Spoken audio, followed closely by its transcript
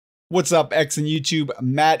What's up, X and YouTube?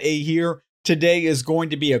 Matt A here. Today is going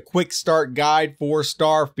to be a quick start guide for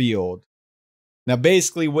Starfield. Now,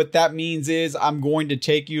 basically what that means is I'm going to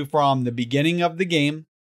take you from the beginning of the game,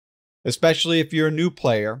 especially if you're a new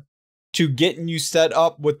player, to getting you set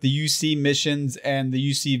up with the UC missions and the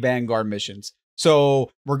UC Vanguard missions. So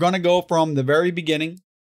we're going to go from the very beginning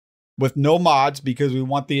with no mods because we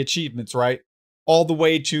want the achievements, right? All the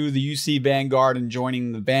way to the UC Vanguard and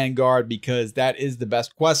joining the Vanguard because that is the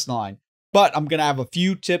best quest line. But I'm going to have a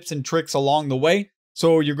few tips and tricks along the way.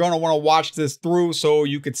 So you're going to want to watch this through so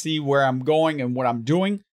you can see where I'm going and what I'm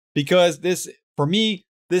doing. Because this, for me,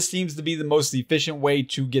 this seems to be the most efficient way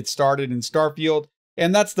to get started in Starfield.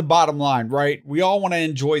 And that's the bottom line, right? We all want to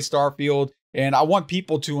enjoy Starfield and I want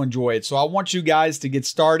people to enjoy it. So I want you guys to get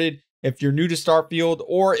started if you're new to Starfield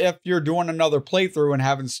or if you're doing another playthrough and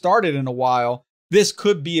haven't started in a while. This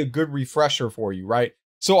could be a good refresher for you, right?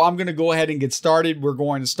 So I'm going to go ahead and get started. We're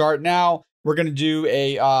going to start now. We're going to do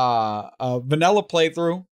a vanilla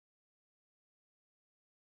playthrough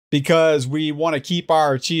because we want to keep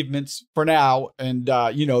our achievements for now. And,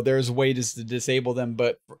 you know, there's ways to disable them,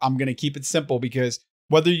 but I'm going to keep it simple because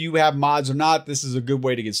whether you have mods or not, this is a good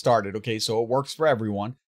way to get started. Okay, so it works for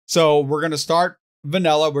everyone. So we're going to start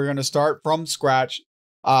vanilla. We're going to start from scratch.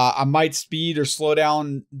 I might speed or slow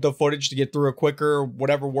down the footage to get through it quicker,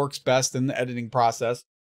 whatever works best in the editing process.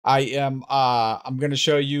 I'm going to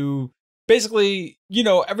show you basically, you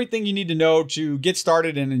know, everything you need to know to get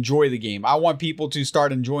started and enjoy the game. I want people to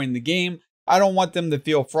start enjoying the game. I don't want them to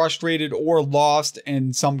feel frustrated or lost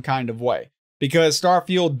in some kind of way because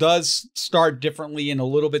Starfield does start differently and a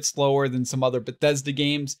little bit slower than some other Bethesda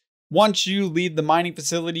games. Once you leave the mining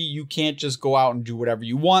facility, you can't just go out and do whatever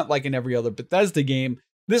you want like in every other Bethesda game.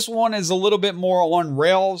 This one is a little bit more on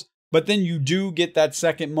rails, but then you do get that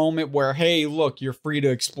second moment where, hey, look, you're free to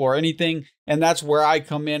explore anything. And that's where I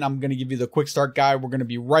come in. I'm going to give you the quick start guide. We're going to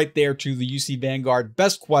be right there to the UC Vanguard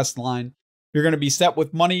best quest line. You're going to be set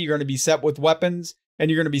with money. You're going to be set with weapons. And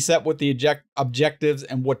you're going to be set with the objectives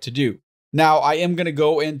and what to do. Now, I am going to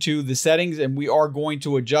go into the settings and we are going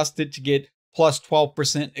to adjust it to get plus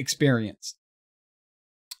 12% experience.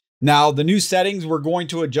 Now, the new settings, we're going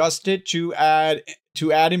to adjust it to add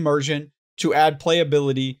immersion, to add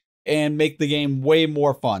playability, and make the game way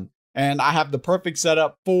more fun. And I have the perfect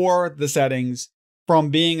setup for the settings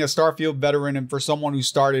from being a Starfield veteran and for someone who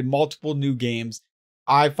started multiple new games.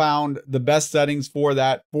 I found the best settings for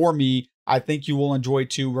that for me. I think you will enjoy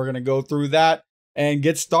too. We're going to go through that and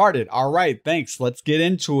get started. All right, thanks. Let's get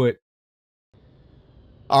into it.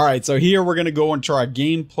 All right, so here we're going to go into our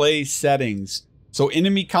gameplay settings. So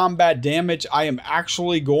enemy combat damage, I am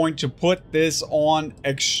actually going to put this on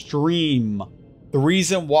extreme. The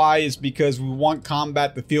reason why is because we want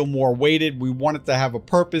combat to feel more weighted. We want it to have a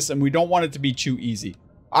purpose and we don't want it to be too easy.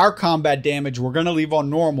 Our combat damage, we're going to leave on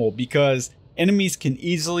normal because enemies can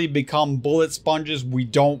easily become bullet sponges. We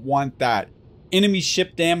don't want that. Enemy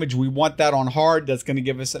ship damage, we want that on hard. That's going to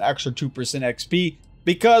give us an extra 2% XP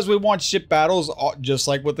because we want ship battles, just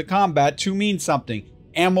like with the combat, to mean something.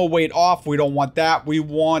 Ammo weight off, we don't want that. We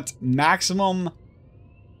want maximum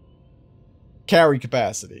carry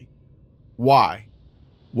capacity. Why?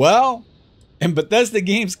 Well, in Bethesda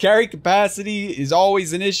games, carry capacity is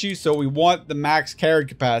always an issue, so we want the max carry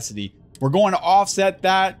capacity. We're going to offset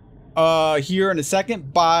that here in a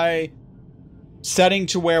second by setting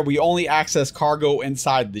to where we only access cargo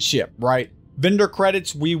inside the ship, right? Vendor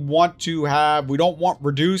credits, we want to have, we don't want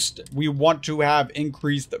reduced, we want to have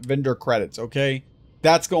increased vendor credits, okay?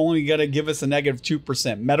 That's only going to give us a negative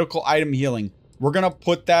 2%. Medical item healing, we're going to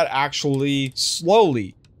put that actually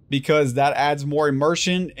slowly because that adds more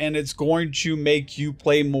immersion and it's going to make you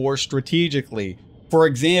play more strategically. For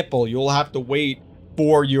example, you'll have to wait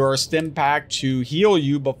for your stim pack to heal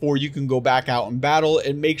you before you can go back out and battle.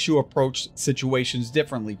 It makes you approach situations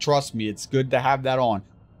differently. Trust me, it's good to have that on.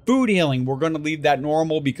 Food healing, we're going to leave that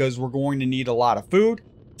normal because we're going to need a lot of food.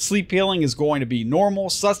 Sleep healing is going to be normal.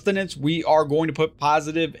 Sustenance, we are going to put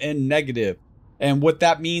positive and negative. And what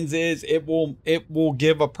that means is it will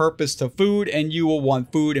give a purpose to food and you will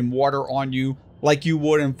want food and water on you like you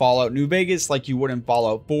would in Fallout New Vegas, like you would in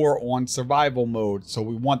Fallout 4 on survival mode. So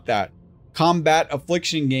we want that. Combat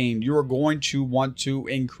affliction gain, you are going to want to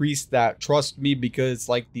increase that. Trust me, because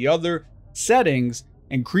like the other settings,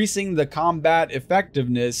 increasing the combat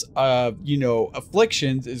effectiveness of, you know,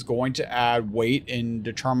 afflictions is going to add weight and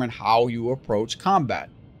determine how you approach combat.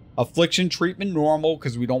 Affliction treatment normal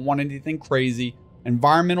because we don't want anything crazy.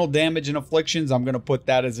 Environmental damage and afflictions, I'm going to put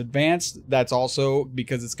that as advanced. That's also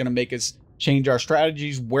because it's going to make us change our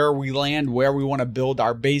strategies, where we land, where we want to build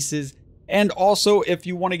our bases. And also if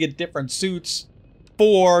you want to get different suits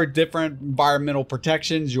before, different environmental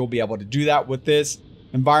protections. You'll be able to do that with this.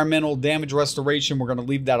 Environmental damage restoration, we're going to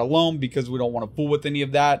leave that alone because we don't want to fool with any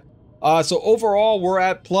of that. So overall, we're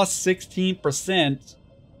at plus 16%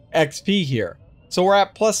 XP here. So we're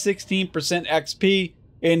at plus 16% XP.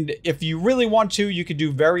 And if you really want to, you could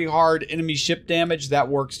do very hard enemy ship damage. That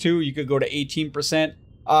works too. You could go to 18%.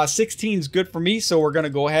 16 is good for me. So we're going to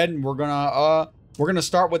go ahead and we're going to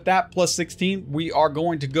start with that plus 16. We are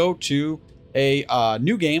going to go to a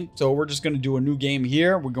new game. So we're just going to do a new game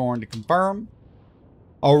here. We're going to confirm.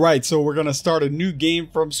 All right. So we're going to start a new game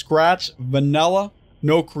from scratch. Vanilla.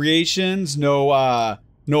 No creations, no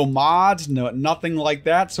mods, nothing like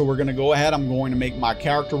that. So we're going to go ahead. I'm going to make my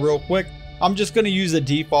character real quick. I'm just going to use a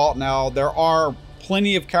default. Now, there are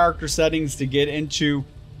plenty of character settings to get into.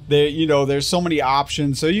 There's so many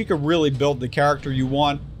options. So you can really build the character you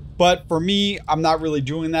want. But for me, I'm not really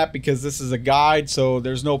doing that because this is a guide. So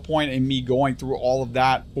there's no point in me going through all of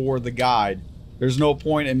that for the guide. There's no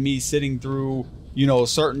point in me sitting through,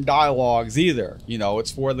 certain dialogues either.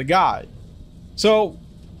 It's for the guide. So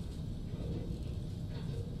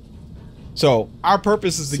our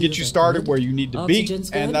purpose is to get you started where you need to be,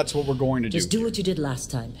 and that's what we're going to do. Just do what you did last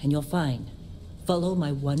time, and you're fine. Follow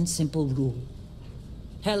my one simple rule.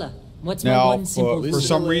 Hella, what's my one simple rule? For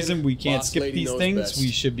some reason, we can't skip these things. We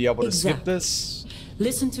should be able to skip this.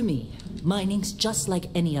 Listen to me. Mining's just like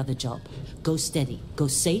any other job. Go steady, go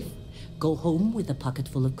safe, go home with a pocket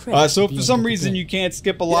full of credits. So if for some reason you can't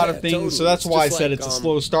skip a lot of things, totally. So that's why I said it's a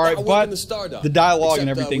slow start, but the dialogue and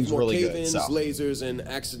everything's really good. So. Lasers and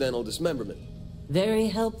accidental dismemberment. Very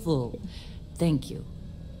helpful. Thank you.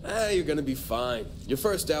 You're gonna be fine. Your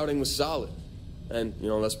first outing was solid. And,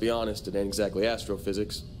 let's be honest, it ain't exactly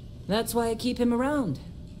astrophysics. That's why I keep him around.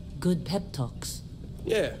 Good pep talks.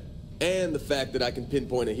 Yeah, and the fact that I can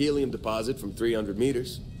pinpoint a helium deposit from 300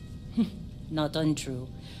 meters. Not untrue.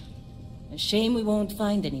 A shame we won't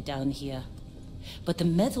find any down here. But the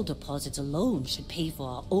metal deposits alone should pay for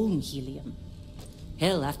our own helium.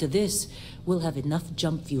 Hell, after this, we'll have enough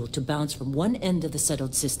jump fuel to bounce from one end of the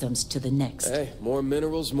settled systems to the next. Hey, more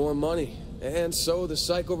minerals, more money. And so the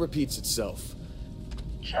cycle repeats itself.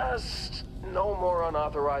 Just no more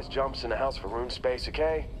unauthorized jumps in the house for room space,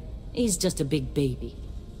 okay? He's just a big baby.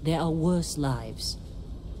 There are worse lives.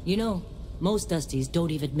 Most Dusties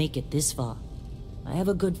don't even make it this far. I have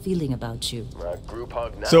a good feeling about you. Group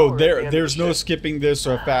hug now, so there's no skipping this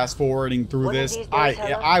or fast forwarding through this.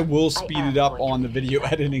 I will speed it up on the video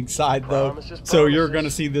editing side though. So you're going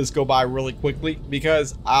to see this go by really quickly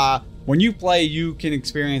because when you play, you can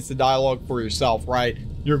experience the dialogue for yourself, right?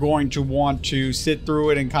 You're going to want to sit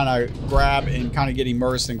through it and kind of grab and kind of get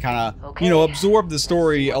immersed and kind of, absorb the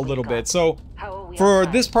story a little bit. So for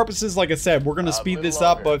this purposes, like I said, we're going to speed this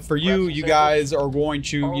up, but for you guys are going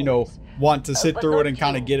to, want to sit through it and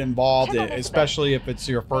kind of get involved, especially if it's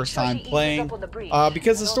your first time playing,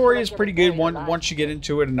 because the story is pretty good once you get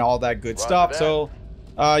into it and all that good stuff. So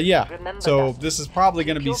yeah, so this is probably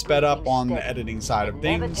going to be sped up on the editing side of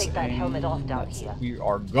things, and we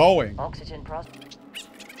are going.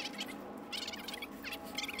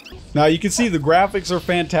 Now you can see the graphics are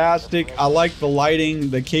fantastic. I like the lighting.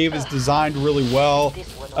 The cave is designed really well.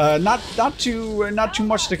 Not too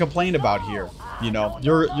much to complain about here.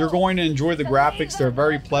 You're going to enjoy the graphics. They're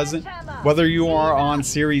very pleasant, whether you are on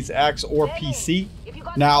Series X or PC.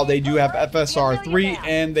 Now they do have FSR 3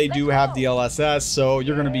 and they do have DLSS, so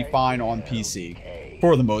you're going to be fine on PC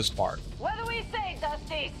for the most part.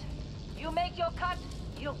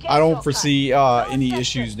 I don't foresee any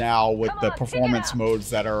issues now with the performance modes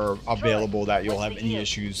that are available that you'll have any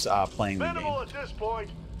issues playing the game. At this point,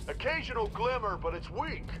 occasional glimmer, but it's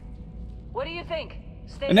weak. What do you think?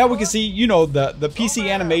 And now we can see, the PC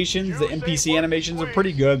animations, the NPC animations are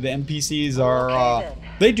pretty good. The NPCs are,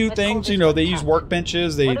 they do things, they use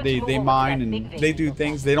workbenches, they mine and they do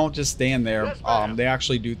things. They don't just stand there. They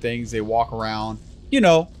actually do things. They walk around,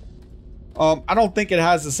 I don't think it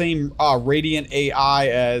has the same Radiant AI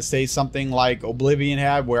as, say, something like Oblivion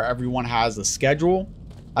had, where everyone has a schedule.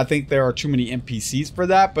 I think there are too many NPCs for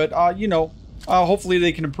that, but, hopefully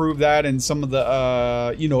they can improve that, and some of the,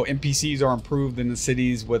 NPCs are improved in the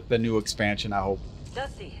cities with the new expansion, I hope.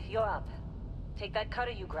 Dusty, you're up. Take that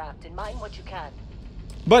cutter you grabbed and mine what you can.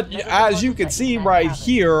 But as you can see right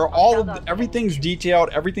here, everything's detailed,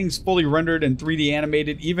 everything's fully rendered and 3D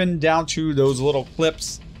animated, even down to those little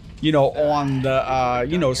clips, on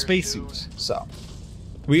the, spacesuits. So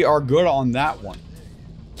we are good on that one.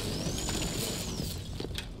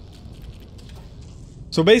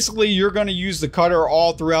 So basically, you're going to use the cutter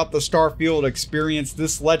all throughout the Starfield experience.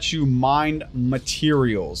 This lets you mine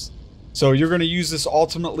materials. So you're going to use this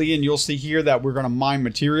ultimately, and you'll see here that we're going to mine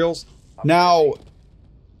materials. Now,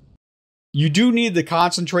 you do need to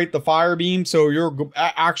concentrate the fire beam, so you're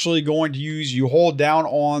actually going to use, you hold down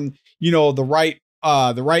on, you know, the right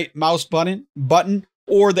mouse button,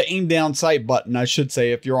 or the aim down sight button, I should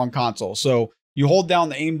say, if you're on console. So you hold down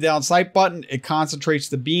the aim down sight button, it concentrates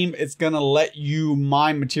the beam. It's going to let you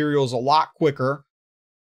mine materials a lot quicker.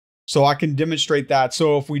 So I can demonstrate that.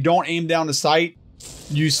 So if we don't aim down the sight,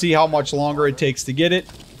 you see how much longer it takes to get it.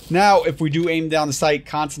 Now, if we do aim down the sight,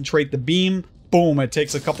 concentrate the beam, boom, it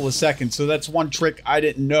takes a couple of seconds. So that's one trick I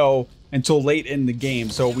didn't know until late in the game.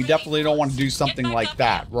 So we definitely don't want to do something like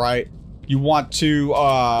that, right? You want to,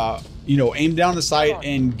 you know, aim down the sight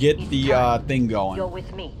and get the thing going. You're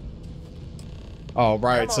with me. All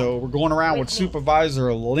right, so we're going around with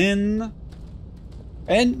Supervisor Lynn.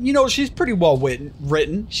 And, you know, she's pretty well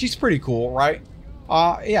written. She's pretty cool, right?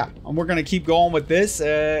 Yeah, and we're going to keep going with this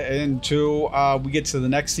until we get to the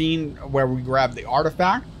next scene where we grab the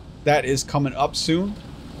artifact. That is coming up soon.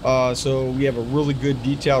 So we have a really good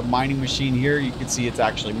detailed mining machine here. You can see it's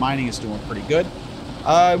actually mining. It's doing pretty good.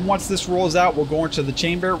 Once this rolls out, we're going to the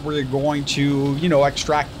chamber. We're going to, you know,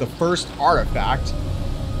 extract the first artifact.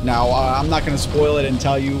 Now, I'm not going to spoil it and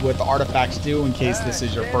tell you what the artifacts do in case this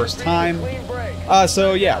is your first time.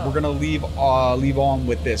 So yeah, we're going to leave on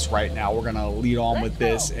with this right now. We're going to lead on with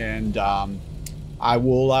this, and I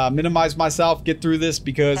will minimize myself, get through this,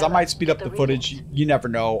 because I might speed up the footage. You never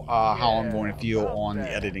know how I'm going to feel on the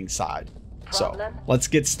editing side. So let's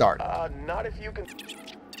get started. Not if you can.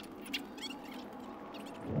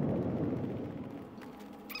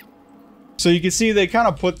 So you can see they kind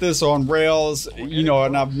of put this on rails, you know,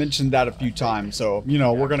 and I've mentioned that a few times. So, you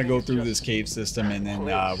know, we're going to go through this cave system, and then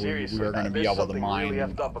we are going to be able to mine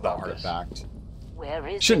the artifact.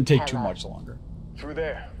 Shouldn't take too much longer. Through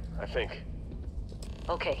there, I think.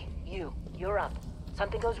 Okay, you're up.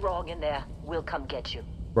 Something goes wrong in there, we'll come get you.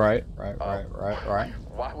 Right.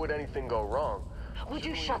 Why would anything go wrong? Would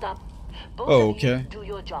you shut up? Both of you Okay. do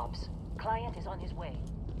your jobs. Client is on his way.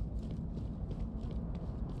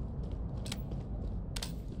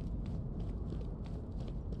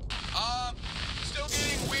 Still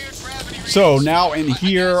getting weird gravity readings. So now in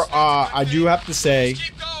here, I do have to say,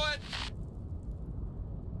 Keep going.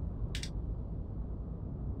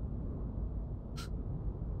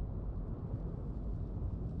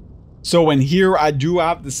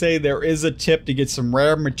 there is a tip to get some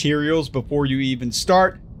rare materials before you even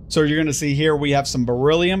start. So you're going to see here we have some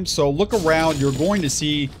beryllium. So look around, you're going to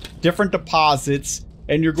see different deposits,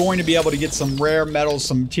 and you're going to be able to get some rare metals,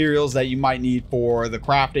 some materials that you might need for the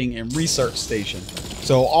crafting and research station.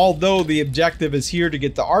 So although the objective is here to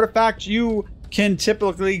get the artifacts, you can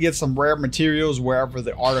typically get some rare materials wherever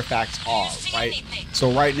the artifacts are, right?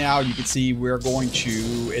 So right now you can see we're going to,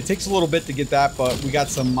 it takes a little bit to get that, but we got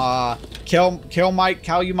some calamite.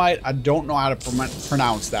 I don't know how to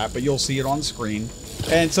pronounce that, but you'll see it on the screen.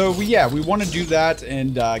 And so we want to do that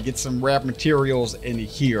and get some rare materials in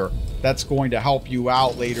here. That's going to help you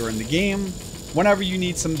out later in the game. Whenever you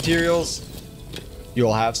need some materials,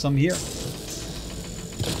 you'll have some here.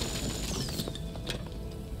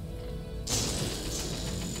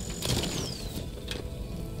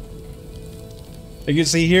 You can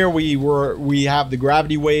see here we have the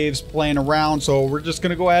gravity waves playing around, so we're just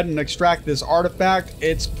gonna go ahead and extract this artifact.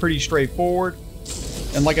 It's pretty straightforward.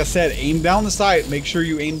 And like I said, aim down the sight. Make sure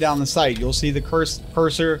you aim down the sight. You'll see the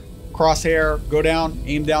cursor, crosshair, go down,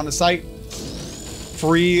 aim down the sight,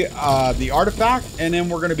 free the artifact, and then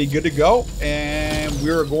we're going to be good to go. And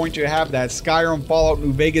we're going to have that Skyrim, Fallout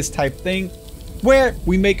New Vegas type thing where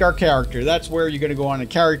we make our character. That's where you're going to go on a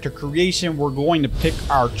character creation. We're going to pick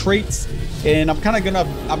our traits, and I'm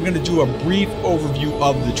going to do a brief overview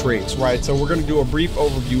of the traits, right? So we're going to do a brief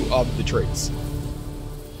overview of the traits.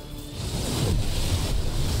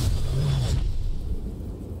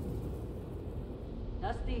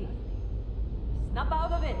 Dusty, snap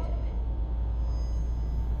out of it.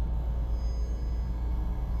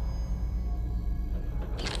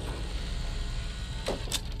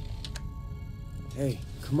 Hey,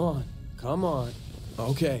 come on.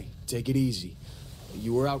 Okay, take it easy.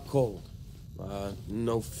 You were out cold.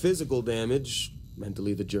 No physical damage.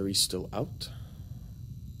 Mentally, the jury's still out.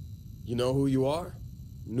 You know who you are?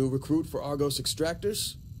 New recruit for Argos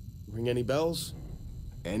Extractors? Ring any bells?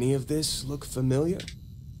 Any of this look familiar?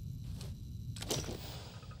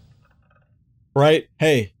 Right?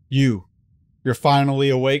 Hey, you're finally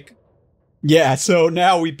awake. Yeah, so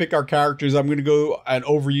now we pick our characters. I'm going to go an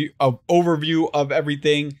overview of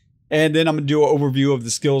everything, and then I'm going to do an overview of the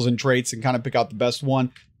skills and traits and kind of pick out the best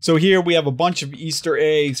one. So here we have a bunch of Easter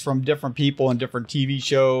eggs from different people and different TV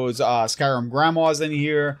shows. Skyrim Grandma's in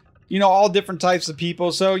here. You know, all different types of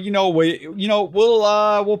people. So we'll pick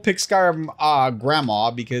Skyrim Grandma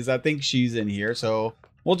because I think she's in here. So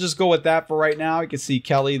we'll just go with that for right now. You can see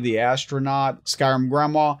Kelly the astronaut, Skyrim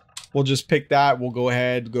Grandma. We'll just pick that. We'll go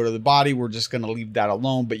ahead, go to the body. We're just going to leave that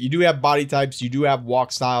alone. But you do have body types. You do have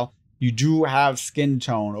walk style. You do have skin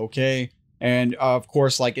tone, okay? And of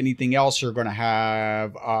course, like anything else, you're going to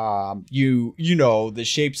have, you know, the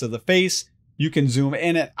shapes of the face. You can zoom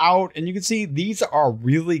in and out. And you can see these are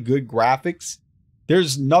really good graphics.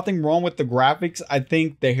 There's nothing wrong with the graphics. I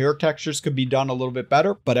think the hair textures could be done a little bit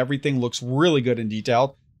better, but everything looks really good and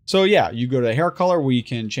detailed. So yeah, you go to hair color. We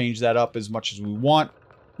can change that up as much as we want.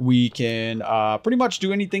 We can pretty much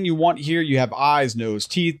do anything you want here. You have eyes, nose,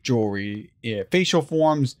 teeth, jewelry, facial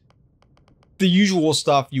forms, the usual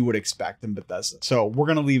stuff you would expect in Bethesda. So we're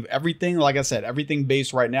going to leave everything, like I said, everything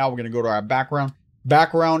based right now. We're going to go to our background.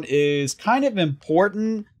 Background is kind of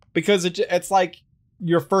important because it's like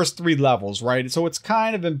your first 3 levels, right? So it's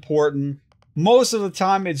kind of important. Most of the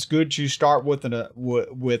time, it's good to start with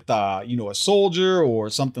a soldier or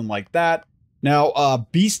something like that. Now,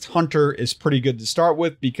 Beast Hunter is pretty good to start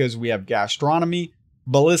with because we have gastronomy,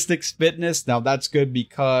 ballistics, fitness. Now that's good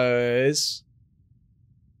because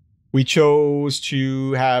we chose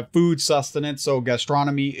to have food sustenance. So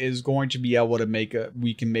gastronomy is going to be able to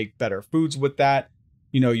we can make better foods with that.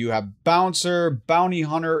 You know, you have bouncer, bounty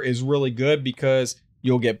hunter is really good because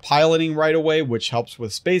you'll get piloting right away, which helps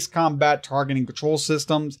with space combat, targeting control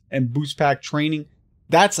systems, and boost pack training.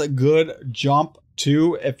 That's a good jump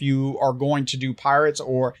too if you are going to do pirates,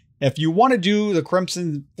 or if you want to do the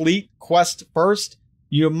Crimson Fleet quest first,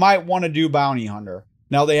 you might want to do bounty hunter.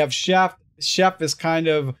 Now they have chef. Chef is kind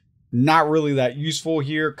of not really that useful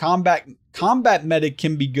here. Combat medic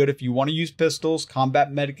can be good if you want to use pistols.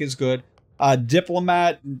 Combat medic is good.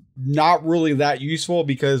 Diplomat, not really that useful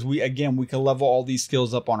because we can level all these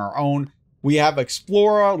skills up on our own. We have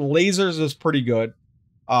explorer. Lasers is pretty good.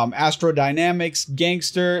 Astrodynamics,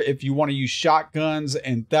 gangster, if you want to use shotguns,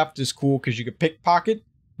 and theft is cool because you can pickpocket.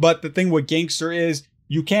 But the thing with gangster is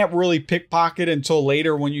you can't really pickpocket until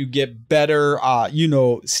later when you get better,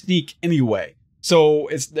 sneak anyway. So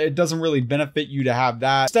it doesn't really benefit you to have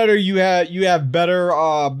that. Instead, you have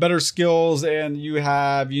better skills, and you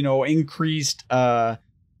have increased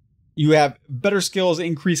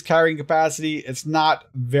increased carrying capacity. It's not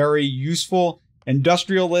very useful.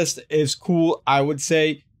 Industrialist is cool, I would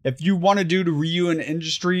say. If you want to do the Ryuan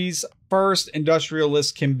Industries first,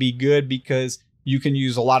 Industrialist can be good because you can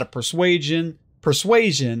use a lot of persuasion.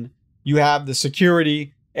 You have the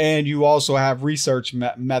security, and you also have research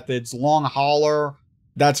methods. Long hauler,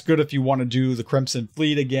 that's good if you want to do the Crimson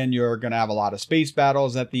Fleet. Again, you're going to have a lot of space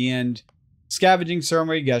battles at the end. Scavenging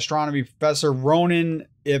ceremony, gastronomy professor, Ronin.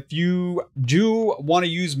 If you do want to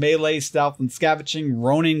use melee, stealth, and scavenging,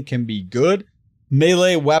 Ronin can be good.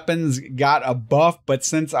 Melee weapons got a buff, but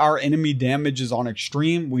since our enemy damage is on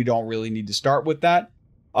extreme, we don't really need to start with that.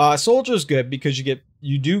 Soldier's good because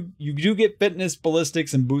you do get fitness,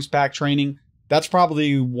 ballistics, and boost pack training. That's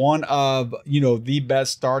probably one of the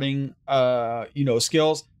best starting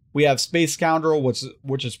skills. We have Space Scoundrel,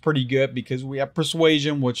 which is pretty good because we have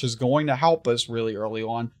Persuasion, which is going to help us really early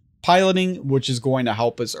on. Piloting, which is going to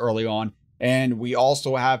help us early on. And we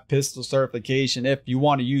also have pistol certification if you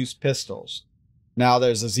want to use pistols. Now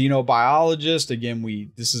there's a xenobiologist.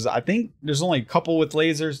 Again, I think there's only a couple with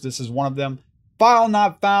lasers. This is one of them. File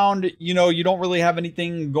not found. You don't really have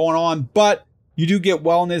anything going on, but you do get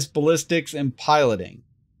wellness, ballistics, and piloting.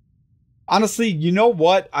 Honestly, you know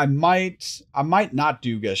what? I might not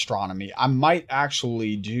do gastronomy. I might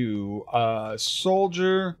actually do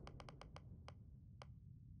soldier.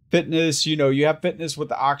 Fitness, you have fitness with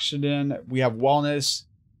the oxygen. We have wellness,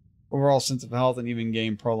 overall sense of health, and even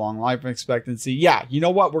gain prolonged life expectancy. Yeah, you know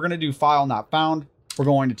what? We're going to do file not found. We're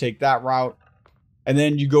going to take that route. And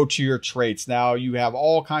then you go to your traits. Now, you have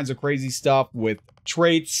all kinds of crazy stuff with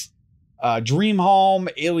traits. Dream home,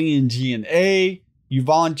 alien DNA. You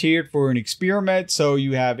volunteered for an experiment, so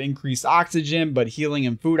you have increased oxygen, but healing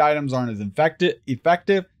and food items aren't as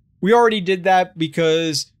effective. We already did that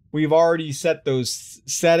because we've already set those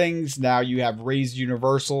settings. Now you have raised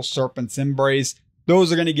universal, serpent's embrace.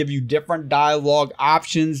 Those are going to give you different dialogue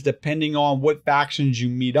options depending on what factions you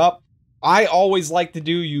meet up. I always like to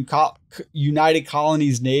do United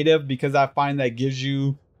Colonies native because I find that gives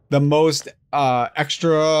you the most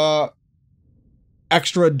extra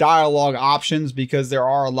dialogue options, because there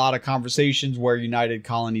are a lot of conversations where United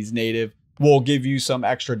Colonies native will give you some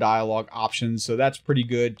extra dialogue options. So that's pretty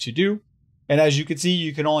good to do. And as you can see,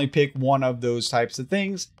 you can only pick one of those types of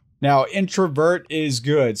things. Now, introvert is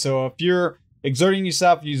good. So if you're exerting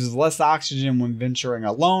yourself, uses less oxygen when venturing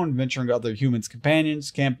alone, venturing to other humans'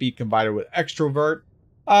 companions, can't be combined with extrovert.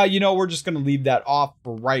 You know, we're just going to leave that off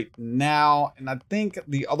for right now. And I think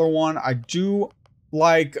the other one I do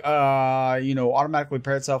like, you know, automatically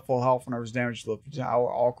repair itself full health whenever it's damaged to the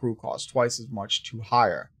all crew costs twice as much to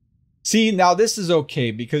hire. See, now this is okay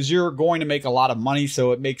because you're going to make a lot of money,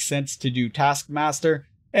 so it makes sense to do Taskmaster,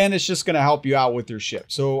 and it's just going to help you out with your ship.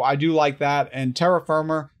 So I do like that. And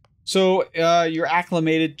Terraformer, so you're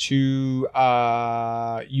acclimated to,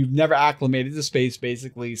 you've never acclimated to space,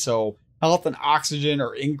 basically. So health and oxygen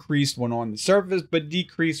are increased when on the surface, but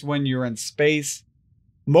decreased when you're in space.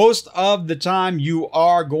 Most of the time, you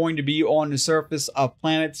are going to be on the surface of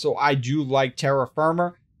planets, so I do like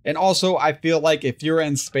Terraformer. And also, I feel like if you're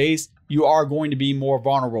in space, you are going to be more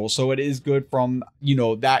vulnerable. So it is good from, you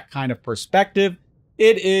know, that kind of perspective.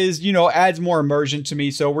 It is, you know, adds more immersion to me.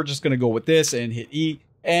 So we're just going to go with this and hit E.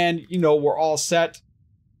 And, you know, we're all set.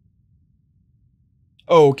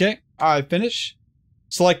 Okay, I finish.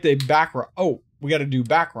 Select a background. Oh, we got to do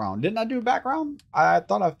background. Didn't I do background? I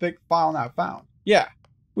thought I picked file not found. Yeah,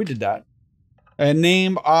 we did that. And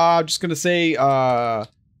name, I'm just going to say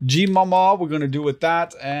G Mama. We're going to do with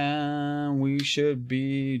that. And we should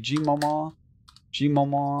be G Mama. G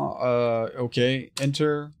Mama. Okay,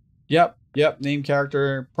 enter. Yep, name,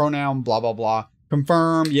 character, pronoun, blah, blah, blah.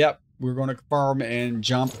 Confirm, yep. We're going to confirm and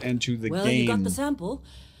jump into the game. Well, you got the sample.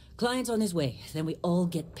 Client's on his way. Then we all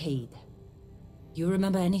get paid. You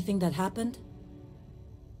remember anything that happened?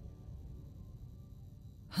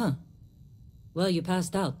 Huh. Well, you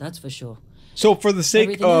passed out, that's for sure. So for the sake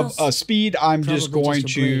Everything of else, speed, I'm just going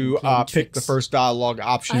just your to brain playing pick the tricks. first dialogue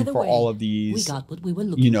option Either for way, all of we these, got what we were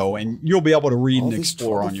looking you know, and you'll be able to read All and this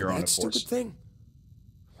explore trouble on your for own, that of course. stupid thing?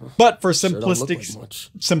 But for Sure don't look like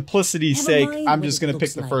simplicity's Never sake, mind I'm what just it going to pick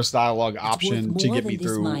looks the like. first dialogue It's option worth to more get than me this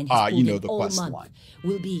through, mine has you pulled know, in the all quest month. line.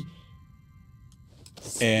 Will be.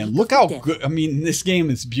 And Speak look of how the devil. good, I mean, this game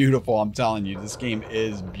is beautiful. I'm telling you, this game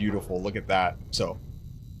is beautiful. Look at that. So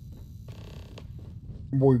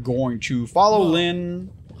we're going to follow Lynn.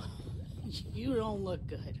 You don't look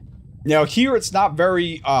good. Now here it's not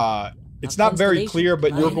very it's not very clear,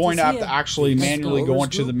 but you're Client going is to have here. to actually Let's manually go. go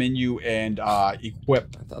into the menu and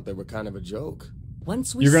equip. I thought they were kind of a joke.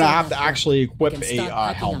 Once we You're gonna say have that to word, actually we equip can a start packing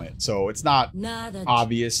up. helmet. So it's not Nada.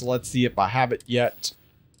 obvious. Let's see if I have it yet.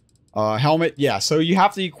 Helmet, yeah. So you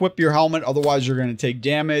have to equip your helmet, otherwise you're going to take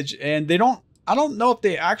damage. And they don't. I don't know if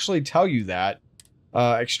they actually tell you that.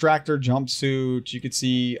 Extractor, jumpsuit. You can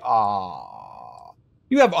see.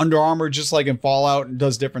 You have Under Armour just like in Fallout. It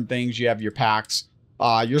does different things. You have your packs,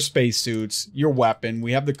 your spacesuits, your weapon.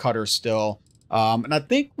 We have the cutter still. And I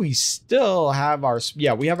think we still have our.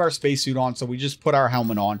 Yeah, we have our spacesuit on. So we just put our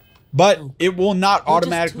helmet on. But it will not We're just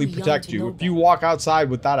automatically too young protect to you. know If you better. walk outside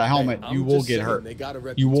without a helmet, Hey, you I'm will just get saying, hurt. they got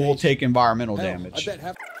a You will reputation. take environmental Hell, damage. I bet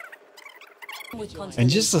half And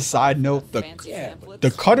just a side note,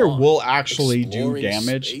 the cutter will actually do Exploring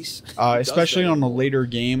damage, space? especially on a Anymore? later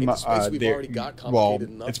game. Ain't the space we've there- already got well, complicated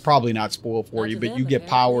enough? it's probably not spoiled for Not you, to but them, you get apparently.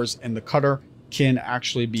 powers, and the cutter can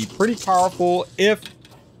actually be pretty powerful if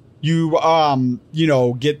you you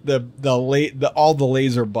know, get all the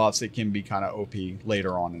laser buffs. It can be kind of OP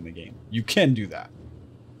later on in the game. You can do that.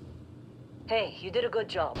 Hey, you did a good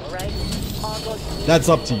job, all right? All goes That's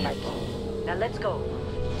up to you. Now let's go.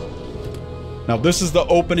 Now this is the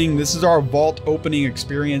opening. This is our vault opening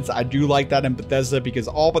experience. I do like that in Bethesda because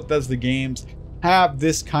all Bethesda games have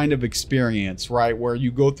this kind of experience, right? Where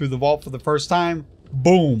you go through the vault for the first time,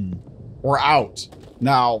 boom, we're out.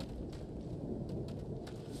 Now,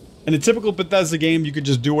 in a typical Bethesda game, you could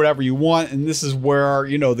just do whatever you want. And this is where,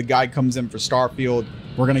 you know, the guy comes in for Starfield.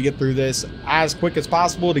 We're going to get through this as quick as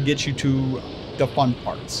possible to get you to the fun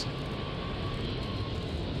parts.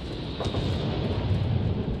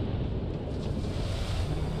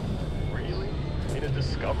 Really? In a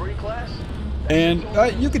discovery class? And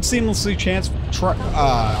you could seamlessly change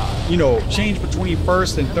between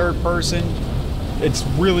first and third person. It's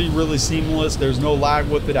really, really seamless. There's no lag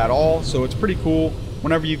with it at all. So it's pretty cool.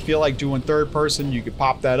 Whenever you feel like doing third person, you could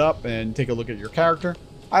pop that up and take a look at your character.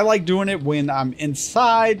 I like doing it when I'm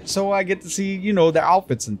inside, so I get to see, you know, the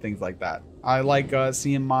outfits and things like that. I like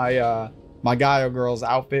seeing my my guy or girl's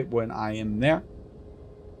outfit when I am there.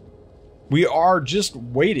 We are just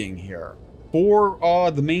waiting here for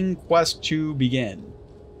the main quest to begin.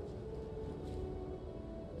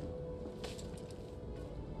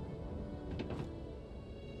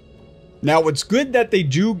 Now, it's good that they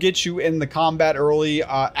do get you in the combat early,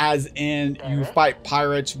 as in you fight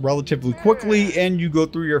pirates relatively quickly and you go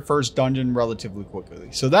through your first dungeon relatively quickly.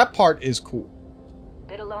 So that part is cool.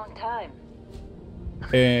 Been a long time.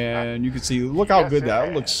 And you can see, look how good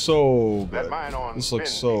that looks. So good. This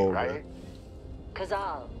looks so good.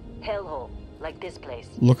 Kazal, hellhole, like this place.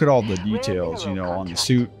 Look at all the details, you know, on the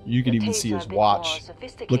suit. You can even see his watch.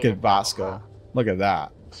 Look at Vasco. Look at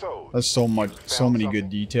that. That's so many good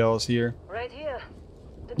details here. Right here.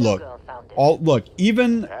 Look, look,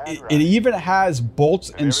 even it even has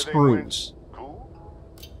bolts and screws.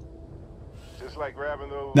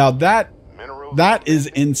 Now that is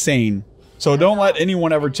insane. So don't let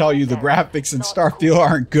anyone ever tell you the graphics in Starfield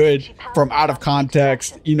aren't good from out of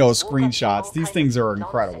context, you know, screenshots. These things are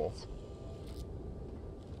incredible.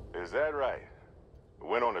 Is that right?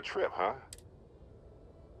 Went on a trip, huh?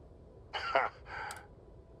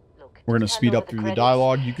 We're going to speed up through the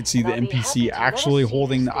dialogue. You can see the NPC actually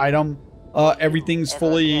holding the item. Everything's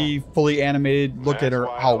fully animated. Look at her,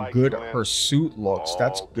 how good her suit looks.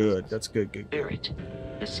 That's good. That's good, good, good.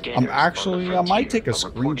 I might take a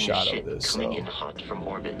screenshot of this. So.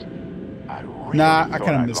 Nah, I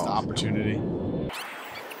kind of missed the opportunity.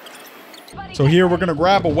 So here we're going to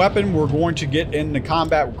grab a weapon. We're going to get into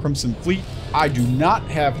combat with Crimson Fleet. I do not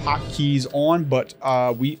have hotkeys on, but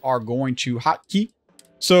we are going to hotkey.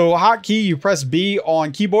 So hotkey, you press B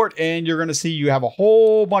on keyboard and you're going to see you have a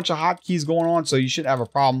whole bunch of hotkeys going on. So you shouldn't have a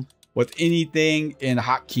problem with anything in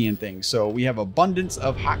hotkeying things. So we have abundance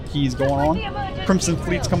of hotkeys going on. Crimson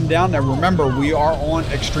Fleet's coming down. Now remember, we are on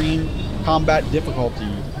extreme combat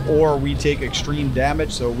difficulty or we take extreme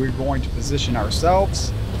damage. So we're going to position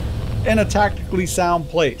ourselves in a tactically sound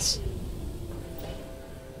place.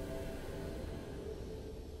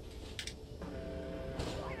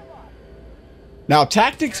 Now,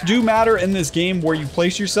 tactics do matter in this game where you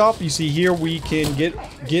place yourself. You see here, we can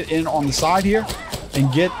get in on the side here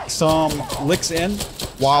and get some licks in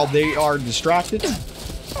while they are distracted.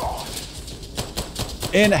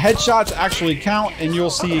 And headshots actually count, and you'll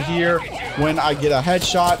see here when I get a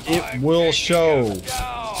headshot, it will show.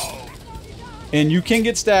 And you can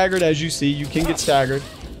get staggered, as you see, you can get staggered.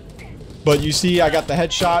 But you see, I got the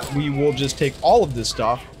headshot. We will just take all of this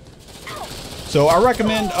stuff. So I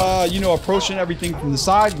recommend, you know, approaching everything from the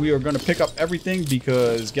side. We are going to pick up everything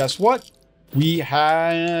because guess what? We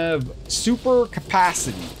have super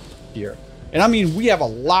capacity here. And I mean, we have a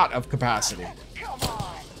lot of capacity.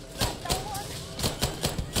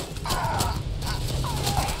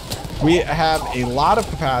 We have a lot of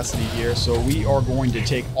capacity here. So we are going to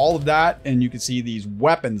take all of that. And you can see these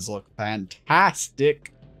weapons look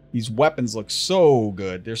fantastic. These weapons look so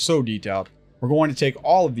good. They're so detailed. We're going to take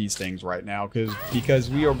all of these things right now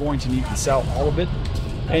because we are going to need to sell all of it.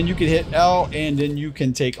 And you can hit L and then you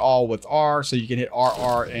can take all with R. So you can hit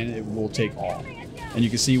RR and it will take all. And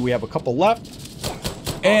you can see we have a couple left.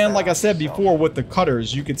 And like I said before with the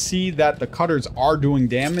cutters, you can see that the cutters are doing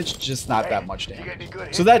damage, just not that much damage.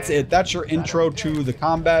 So that's it. That's your intro to the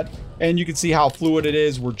combat. And you can see how fluid it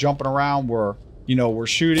is. We're jumping around. We're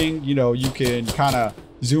shooting. You know, you can kind of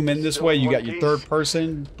zoom in this way. You got your third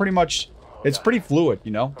person. Pretty much. It's pretty fluid, you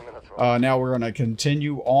know. Now we're going to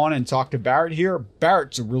continue on and talk to Barrett here.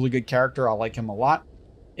 Barrett's a really good character. I like him a lot.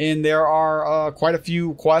 And there are quite a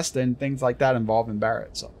few quests and things like that involving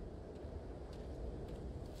Barrett. So.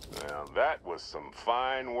 Now that was some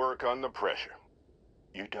fine work under pressure.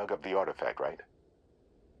 You dug up the artifact, right?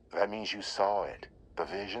 That means you saw it. The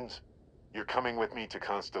visions? You're coming with me to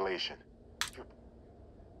Constellation.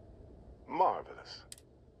 Marvelous.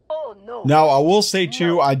 Oh, no. Now I will say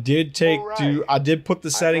too, I did put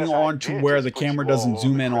the setting on to where the camera doesn't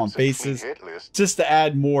zoom in on faces, just to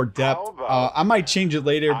add more depth. I might change it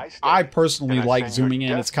later. I personally like zooming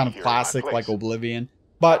in. It's kind of classic, like Oblivion,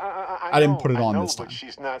 but I didn't put it on this time. But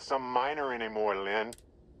she's not some minor anymore, Lynn.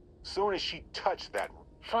 Soon as she touched that.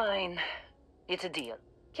 Fine, it's a deal.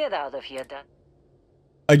 Get out of here, Dad.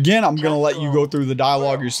 Again, I'm gonna let you go through the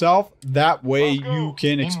dialogue yourself. That way you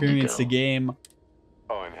can experience the game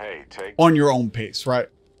on your own pace, right?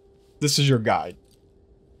 This is your guide.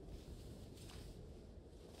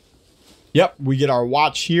 Yep, we get our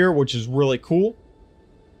watch here, which is really cool.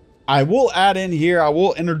 I will add in here, I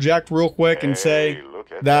will interject real quick and say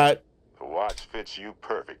that the watch fits you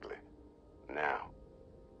perfectly. Now,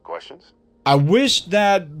 questions? I wish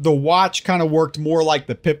that the watch kind of worked more like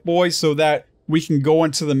the Pip-Boy so that we can go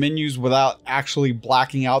into the menus without actually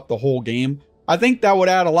blacking out the whole game. I think that would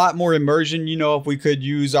add a lot more immersion, you know, if we could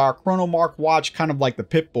use our Chronomark watch kind of like the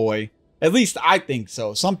Pip-Boy. At least I think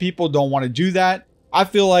so. Some people don't want to do that. I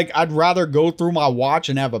feel like I'd rather go through my watch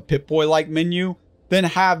and have a Pip-Boy like menu. than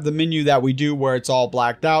have the menu that we do where it's all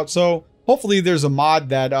blacked out. So hopefully there's a mod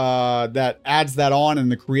that that adds that on in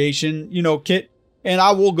the creation, you know, kit. And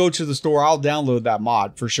I will go to the store. I'll download that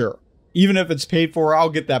mod for sure. Even if it's paid for, I'll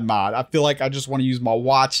get that mod. I feel like I just want to use my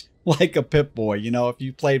watch like a Pip-Boy. You know, if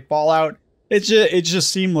you played Fallout, it's just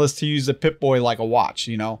seamless to use a Pip-Boy like a watch,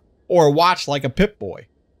 you know, or a watch like a Pip-Boy.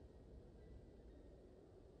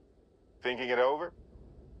 Thinking it over?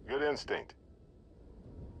 Good instinct.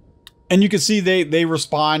 And you can see they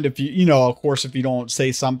respond if you know, of course, if you don't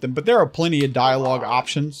say something, but there are plenty of dialogue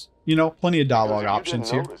options, you know, plenty of dialogue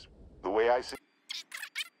options here. The way I see.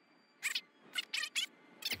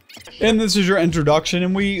 And this is your introduction,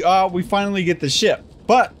 and we finally get the ship,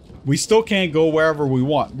 but we still can't go wherever we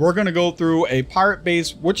want. We're going to go through a pirate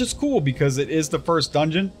base, which is cool because it is the first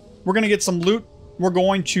dungeon. We're going to get some loot. We're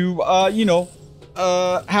going to, you know,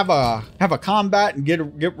 have a combat and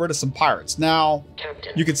get rid of some pirates. Now,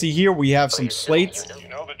 you can see here we have some slates. You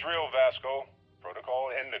know the drill, Vasco. Protocol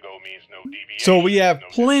Indigo means no deviation. So we have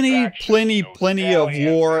plenty of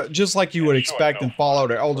lore, just like you would expect in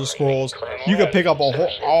Fallout or Elder Scrolls. You can pick up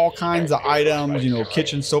all kinds of items, you know,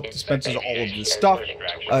 kitchen soap dispensers, all of this stuff.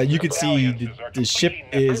 You can see the ship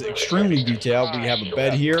is extremely detailed. We have a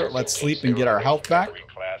bed here. Let's sleep and get our health back.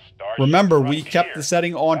 Remember, we kept the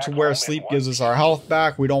setting on to where sleep gives us our health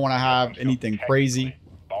back. We don't want to have anything crazy.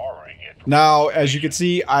 Now, as you can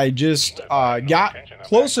see, I just got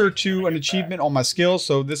closer to an achievement on my skills.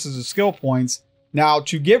 So this is the skill points. Now,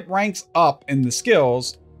 to get ranks up in the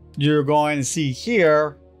skills, you're going to see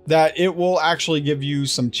here that it will actually give you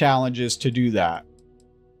some challenges to do that.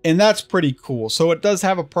 And that's pretty cool. So it does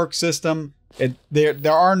have a perk system.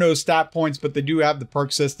 There are no stat points, but they do have the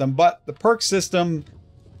perk system. But the perk system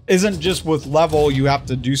isn't just with level. You have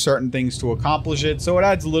to do certain things to accomplish it. So it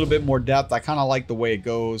adds a little bit more depth. I kind of like the way it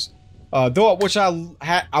goes. Though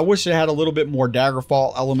I wish it had a little bit more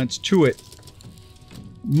Daggerfall elements to it.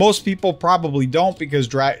 Most people probably don't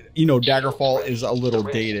because, you know, Daggerfall is a little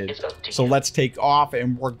dated. So let's take off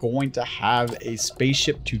and we're going to have a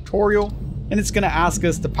spaceship tutorial. And it's going to ask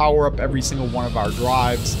us to power up every single one of our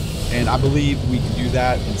drives. And I believe we can do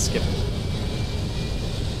that and skip it.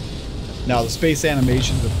 Now, the space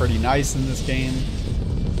animations are pretty nice in this game.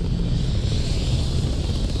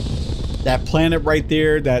 That planet right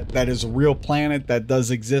there, that is a real planet that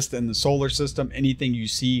does exist in the solar system. Anything you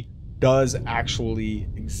see does actually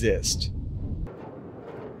exist.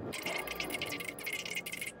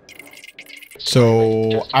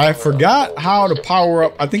 So I forgot how to power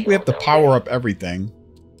up. I think we have to power up everything.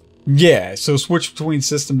 Yeah, so switch between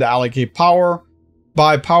system to allocate power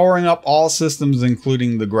by powering up all systems,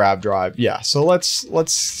 including the grav drive. Yeah, so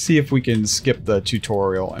let's see if we can skip the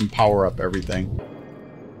tutorial and power up everything.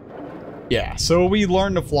 Yeah, so we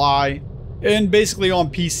learn to fly, and basically on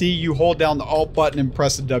PC, you hold down the Alt button and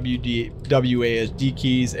press the WASD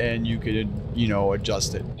keys, and you could, you know,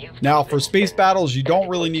 adjust it. Now, for space battles, you don't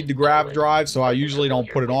really need the grav drive, so I usually don't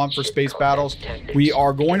put it on for space battles. We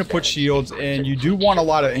are going to put shields, and you do want a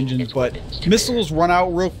lot of engines, but missiles run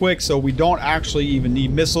out real quick, so we don't actually even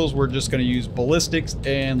need missiles. We're just going to use ballistics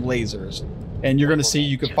and lasers. And you're going to see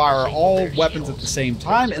you can fire all weapons at the same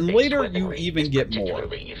time, and later you even get more.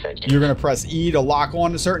 You're going to press E to lock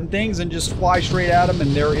on to certain things and just fly straight at them,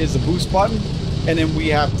 and there is a boost button. And then we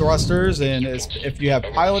have thrusters, and if you have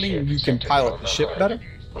piloting, you can pilot the ship better.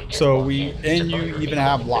 So you even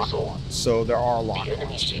have lock-on. So there are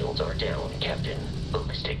lock-ons.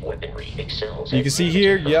 You can see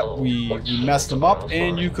here, yep, we messed them up,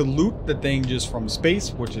 and you can loot the thing just from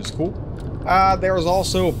space, which is cool. There is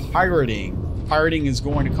also pirating. Pirating is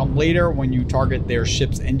going to come later. When you target their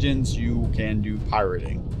ship's engines, you can do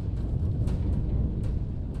pirating.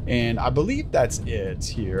 And I believe that's it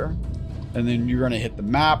here. And then you're going to hit the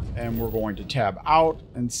map, and we're going to tab out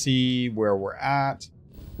and see where we're at.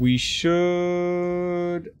 We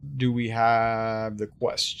should... Do we have the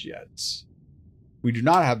quest yet? We do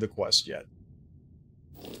not have the quest yet.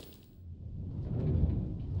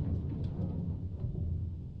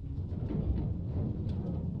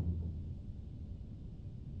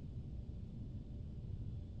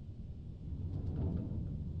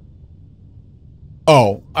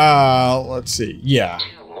 Oh, let's see. Yeah.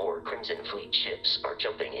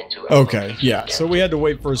 Okay, yeah. So we had to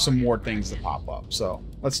wait for some more things to pop up. So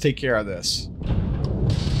let's take care of this.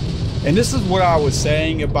 And this is what I was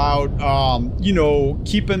saying about, you know,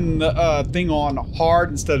 keeping the thing on hard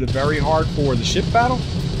instead of very hard for the ship battle.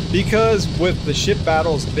 Because with the ship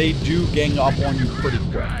battles, they do gang up on you pretty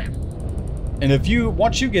quick. And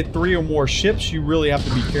once you get 3 or more ships, you really have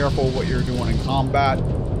to be careful what you're doing in combat.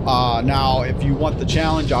 Now, if you want the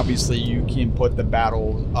challenge, obviously you can put the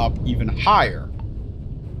battle up even higher.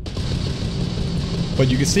 But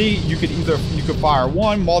you can see you could fire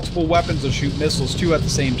one, multiple weapons, or shoot missiles two at the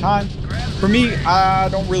same time. For me, I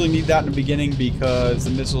don't really need that in the beginning because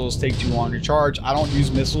the missiles take too long to charge. I don't use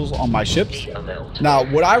missiles on my ships. Now,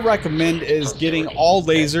 what I recommend is getting all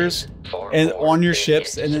lasers on your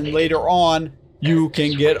ships, and then later on you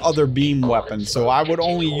can get other beam weapons. So I would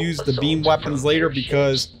only use the beam weapons later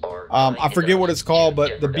because I forget what it's called,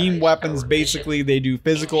 but the beam weapons, basically they do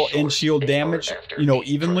physical and shield damage, you know,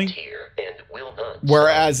 evenly.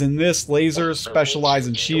 Whereas in this, lasers specialize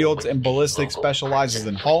in shields and ballistic specializes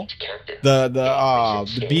in hull.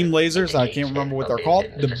 The beam lasers, I can't remember what they're called.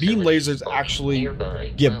 The beam lasers actually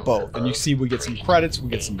give both, and you see we get some credits, we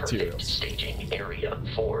get some materials. Staging area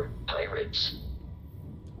for pirates.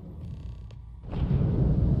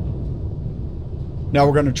 Now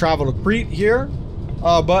we're going to travel to Crete here,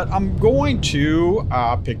 but I'm going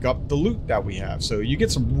to pick up the loot that we have. So you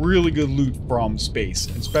get some really good loot from space,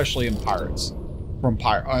 especially in pirates,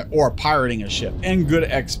 or pirating a ship, and good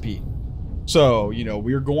XP. So, you know,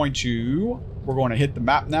 we're going to hit the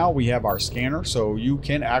map now. We have our scanner, so you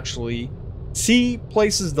can actually see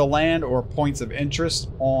places to land or points of interest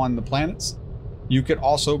on the planets. You could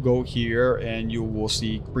also go here and you will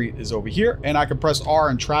see Crete is over here, and I can press R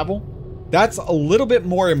and travel. That's a little bit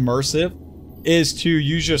more immersive, is to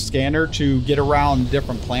use your scanner to get around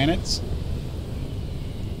different planets.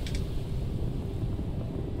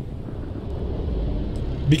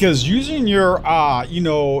 Because using your,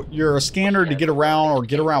 your scanner to get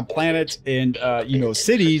around planets and,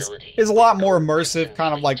 cities is a lot more immersive,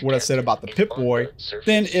 kind of like what I said about the Pip-Boy,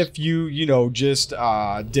 than if you, just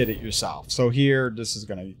did it yourself. So here, this is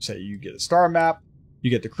going to say you get a star map, you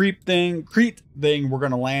get the Crete thing we're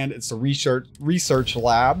going to land. It's a research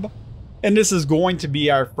lab. And this is going to be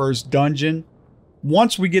our first dungeon.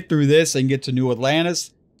 Once we get through this and get to New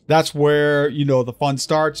Atlantis, that's where, the fun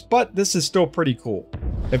starts. But this is still pretty cool.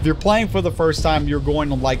 If you're playing for the first time, you're going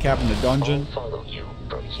to like having a dungeon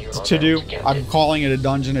to do. I'm calling it a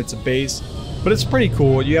dungeon. It's a base. But it's pretty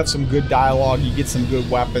cool. You have some good dialogue. You get some good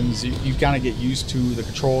weapons. You kind of get used to the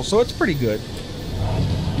controls. So it's pretty good.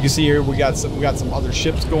 You can see here we got some other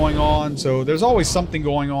ships going on. So there's always something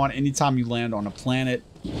going on anytime you land on a planet.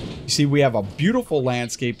 You see we have a beautiful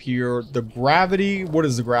landscape here. The gravity, what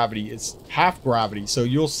is the gravity? It's half gravity. So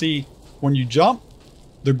you'll see when you jump,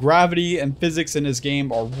 the gravity and physics in this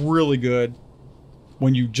game are really good.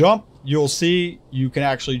 When you jump, you'll see you can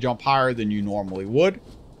actually jump higher than you normally would.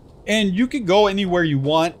 And you can go anywhere you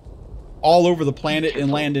want, all over the planet,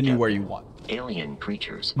 and land anywhere you want. Alien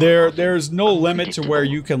creatures. There's no limit to where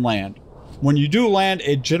you can land. When you do land,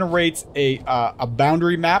 it generates a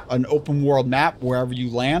boundary map, an open world map wherever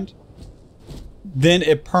you land. Then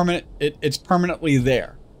it's permanently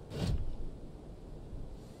there.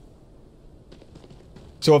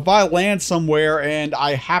 So if I land somewhere and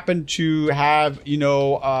I happen to have,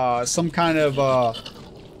 some kind of,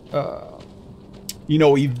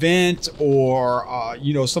 event or,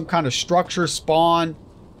 some kind of structure spawn,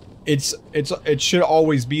 it should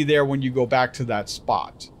always be there when you go back to that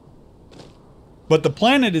spot. But the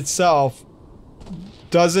planet itself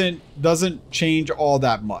doesn't change all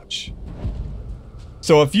that much.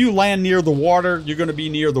 So if you land near the water, you're going to be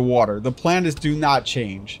near the water. The planets do not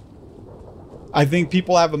change. I think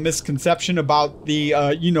people have a misconception about the,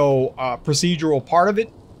 procedural part of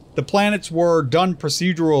it. The planets were done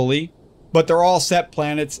procedurally, but they're all set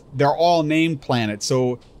planets. They're all named planets.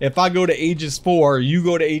 So if I go to Aegis 4, you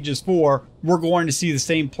go to Aegis 4, we're going to see the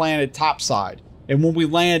same planet topside. And when we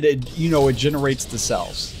land, it generates the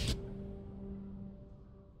cells.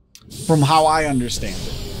 From how I understand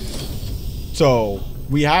it. So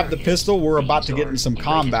we have the pistol. We're about to get in some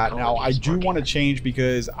combat. Now, I do want to change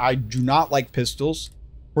because I do not like pistols.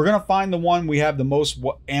 We're going to find the one we have the most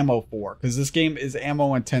ammo for, because this game is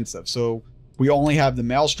ammo intensive. So we only have the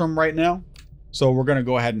Maelstrom right now. So we're going to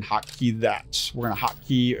go ahead and hotkey that. We're going to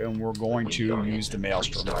hotkey and we're going to use the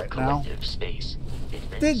Maelstrom right now.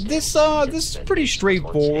 This is pretty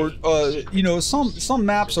straightforward. Some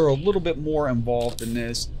maps are a little bit more involved in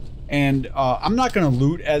this. And I'm not going to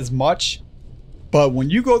loot as much. But when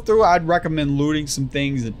you go through, I'd recommend looting some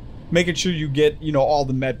things and making sure you get, all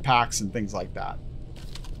the med packs and things like that.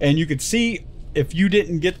 And you could see if you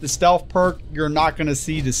didn't get the stealth perk, you're not going to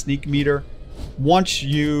see the sneak meter. Once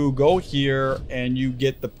you go here and you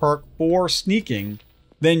get the perk for sneaking,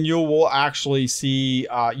 then you will actually see,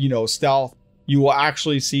 stealth. You will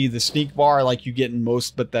actually see the sneak bar like you get in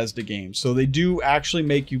most Bethesda games. So they do actually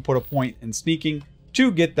make you put a point in sneaking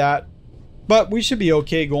to get that. But we should be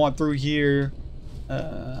okay going through here.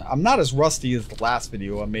 I'm not as rusty as the last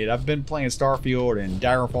video I made. I've been playing Starfield and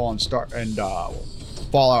Daggerfall and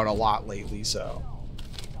Fallout a lot lately, so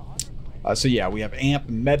So yeah, we have amp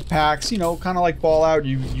and med packs, you know, kind of like Fallout.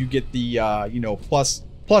 You get the, you know, plus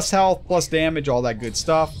health, plus damage, all that good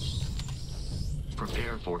stuff.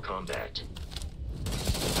 Prepare for combat.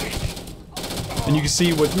 And you can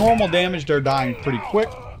see with normal damage, they're dying pretty quick.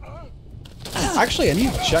 Actually, I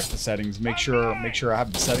need to check the settings, make sure I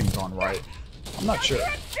have the settings on right. I'm not sure.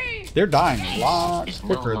 They're dying a lot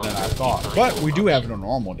quicker than I thought, but we do have it on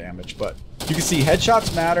normal damage. But you can see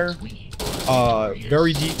headshots matter,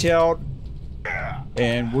 very detailed,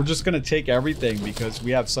 and we're just gonna take everything because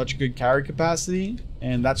we have such good carry capacity,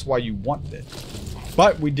 and that's why you want it.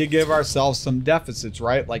 But we did give ourselves some deficits,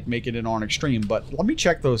 right? Like making it on extreme. But let me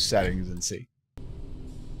check those settings and see.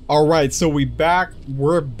 All right, so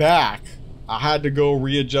we're back. I had to go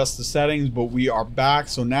readjust the settings, but we are back.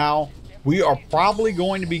 So now we are probably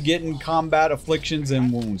going to be getting combat afflictions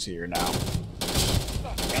and wounds here now.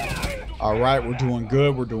 All right, we're doing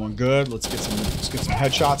good. We're doing good. Let's get some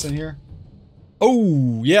headshots in here.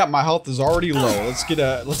 Oh yeah, my health is already low. Let's get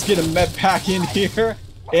a med pack in here.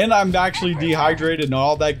 And I'm actually dehydrated and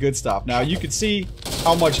all that good stuff. Now you can see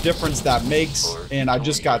how much difference that makes. And I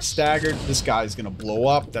just got staggered. This guy's gonna blow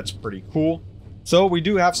up. That's pretty cool. So we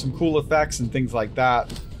do have some cool effects and things like that.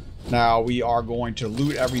 Now we are going to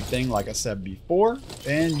loot everything like I said before.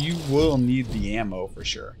 And you will need the ammo for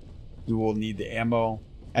sure. You will need the ammo.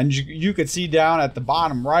 And you can see down at the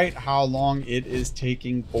bottom right how long it is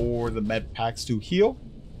taking for the med packs to heal.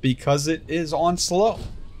 Because it is on slow.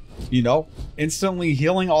 You know, instantly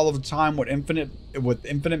healing all of the time with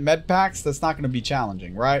infinite med packs, that's not going to be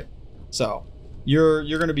challenging, right? So you're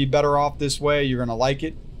going to be better off this way. You're going to like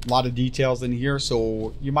it. A lot of details in here,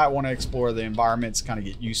 so you might want to explore the environments, kind of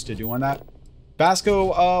get used to doing that.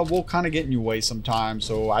 Vasco will kind of get in your way sometimes,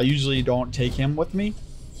 so I usually don't take him with me,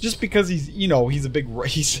 just because he's, you know, he's a big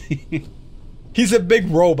he's a big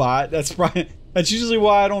robot. That's usually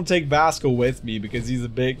why I don't take Vasco with me, because he's a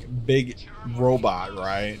big robot,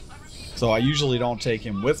 right? So I usually don't take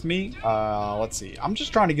him with me. Let's see. I'm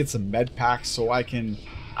just trying to get some med packs so I can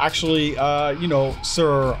actually, you know,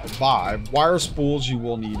 survive. Wire spools you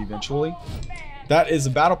will need eventually. That is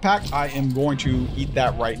a battle pack. I am going to eat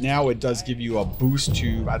that right now. It does give you a boost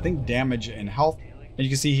to, I think, damage and health. And you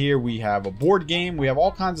can see here we have a board game. We have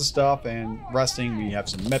all kinds of stuff, and resting. We have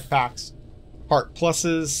some med packs. Heart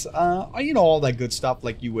pluses, you know, all that good stuff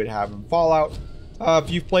like you would have in Fallout.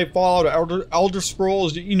 If you've played Fallout or Elder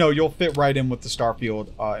Scrolls, you know, you'll fit right in with the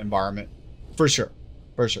Starfield environment. For sure.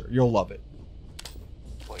 For sure. You'll love it.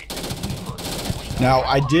 Now,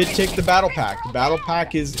 I did take the battle pack. The battle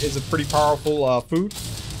pack is a pretty powerful food.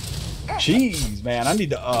 Jeez, man, I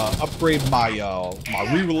need to upgrade my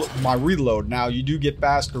my reload. Now, you do get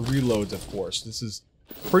faster reloads, of course. This is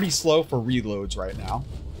pretty slow for reloads right now.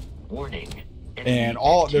 Warning. And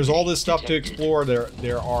there's all this stuff to explore.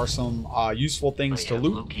 There are some useful things to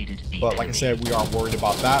loot, but like I said, we aren't worried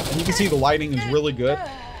about that. And you can see the lighting is really good.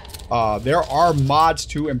 There are mods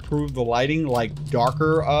to improve the lighting, like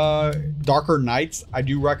darker nights. I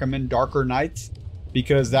do recommend darker nights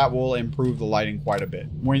because that will improve the lighting quite a bit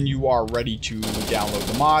when you are ready to download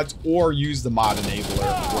the mods or use the mod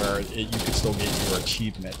enabler where you can still get your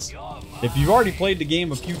achievements. If you've already played the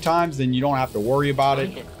game a few times, then you don't have to worry about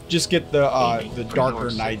it. Just get the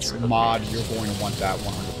Darker Nights mod. You're going to want that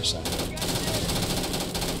 100%.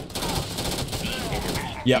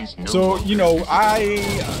 Yeah, so, you know,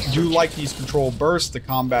 I do like these control bursts. The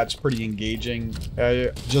combat's pretty engaging.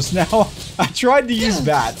 Just now, I tried to use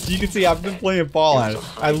VATS. You can see I've been playing Fallout.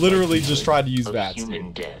 I literally just tried to use VATS.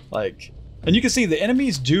 Like, and you can see the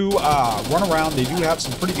enemies do run around. They do have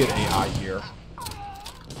some pretty good AI here.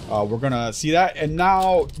 We're gonna see that. And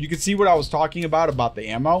now you can see what I was talking about the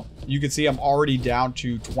ammo. You can see I'm already down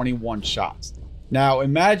to 21 shots. Now,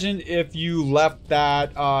 imagine if you left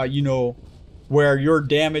that, you know, where your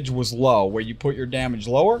damage was low, where you put your damage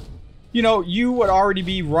lower, you know, you would already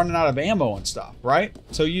be running out of ammo and stuff, right?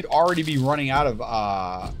 So you'd already be running out of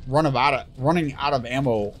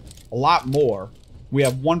ammo a lot more. We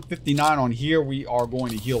have 159 on here. We are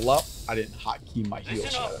going to heal up. I didn't hotkey my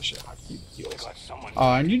heals yet. I should hotkey the heals.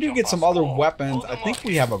 And you do get some other weapons. I think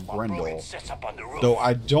we have a Grendel, though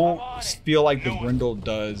I don't feel like the Grendel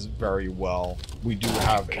does very well. We do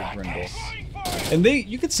have a Grendel, and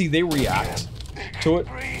you can see they react to it,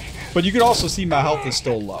 but you can also see my health is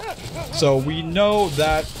still low. So we know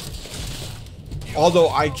that although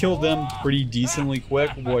I kill them pretty decently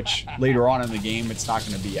quick, which later on in the game it's not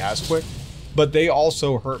going to be as quick, but they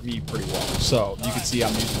also hurt me pretty well. So you can see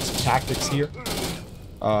I'm using some tactics here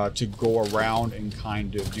to go around and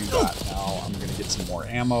kind of do that. Now I'm going to get some more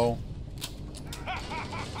ammo.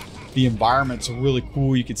 The environments are really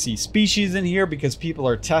cool. You can see species in here because people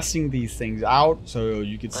are testing these things out. So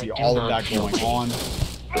you can see all of that going on.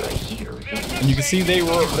 And you can see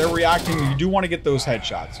they're reacting. You do want to get those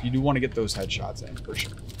headshots. You do want to get those headshots in for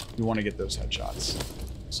sure. You want to get those headshots.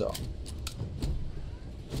 So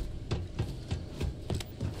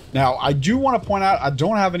now I do want to point out I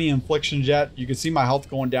don't have any inflictions yet. You can see my health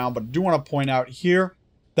going down, but I do want to point out here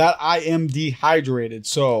that I am dehydrated.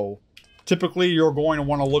 So typically you're going to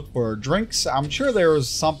want to look for drinks. I'm sure there is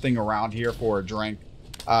something around here for a drink.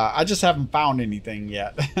 I just haven't found anything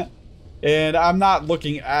yet. And I'm not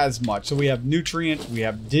looking as much. So we have nutrients, we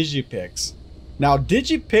have digipicks. Now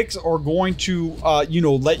digipicks are going to,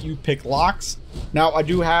 let you pick locks. Now I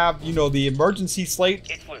do have, the emergency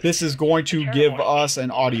slate. This is going to give us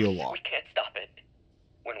an audio log.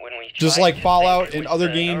 Just like Fallout and other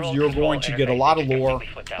games, you're going to get a lot of lore.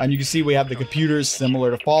 And you can see we have the computers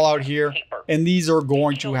similar to Fallout here. And these are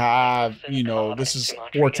going to have, this is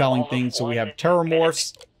foretelling things. So we have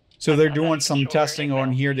terramorphs. So they're doing some testing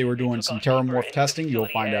on here. They were doing some terramorph testing. You'll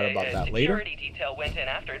find out about that later.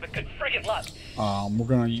 We're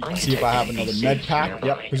going to see if I have another med pack.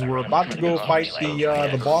 Yep, because we're about to go fight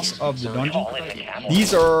the boss of the dungeon.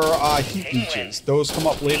 These are heat leeches. Those come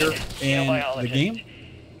up later in the game.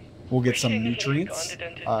 We'll get some nutrients,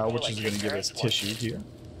 which is going to give us tissue here.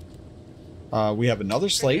 We have another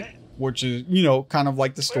slate, which is, kind of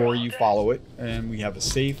like the story. You follow it. And we have a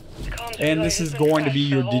safe. And this is going to be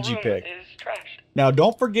your digipick. Now,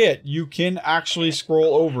 don't forget, you can actually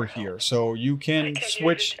scroll over here. So you can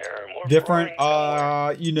switch different,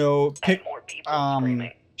 pick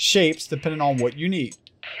shapes depending on what you need.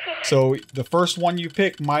 So the first one you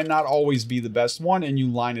pick might not always be the best one. And you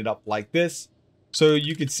line it up like this. So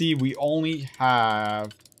you can see we only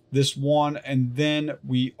have this one. And then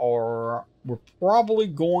we're probably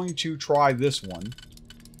going to try this one.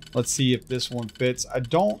 Let's see if this one fits. I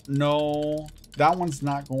don't know. That one's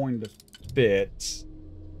not going to fit.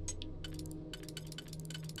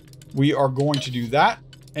 We are going to do that.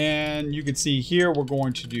 And you can see here, we're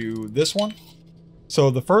going to do this one. So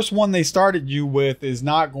the first one they started you with is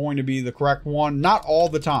not going to be the correct one. Not all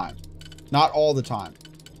the time. Not all the time.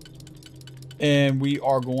 And we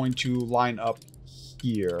are going to line up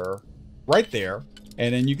here. Right there.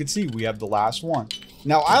 And then you can see we have the last one.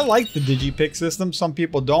 Now, I like the digipick system. Some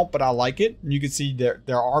people don't, but I like it. And you can see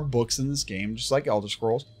there are books in this game, just like Elder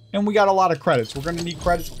Scrolls. And we got a lot of credits. We're going to need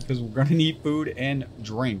credits because we're going to need food and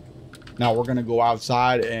drink. Now, we're going to go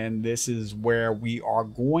outside, and this is where we are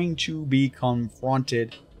going to be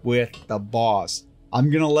confronted with the boss.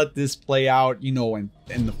 I'm going to let this play out, in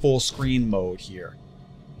the full screen mode here.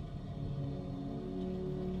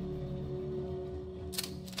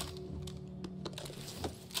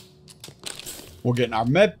 We're getting our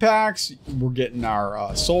med packs. We're getting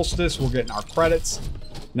our solstice. We're getting our credits.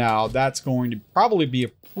 Now, that's going to probably be a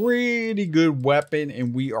pretty good weapon,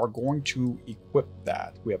 and we are going to equip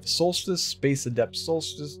that. We have solstice, space adept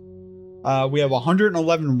solstice. We have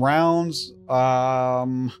 111 rounds. Yeah,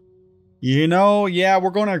 we're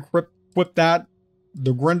going to equip that.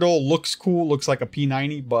 The Grendel looks cool. Looks like a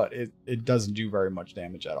P90, but it doesn't do very much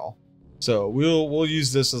damage at all. So we'll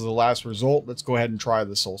use this as the last result. Let's go ahead and try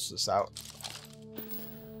the solstice out.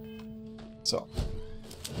 So,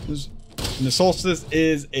 the solstice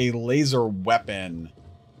is a laser weapon.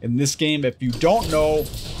 In this game, if you don't know,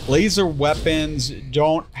 laser weapons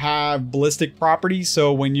don't have ballistic properties.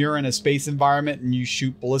 So when you're in a space environment and you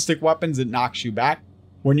shoot ballistic weapons, it knocks you back.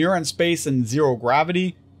 When you're in space in zero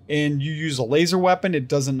gravity and you use a laser weapon, it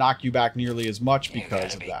doesn't knock you back nearly as much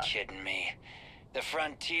because of that. Kidding me. The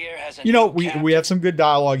frontier has a we have some good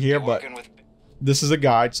dialogue here, but this is a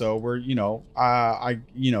guide, so we're, you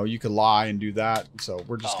could lie and do that. So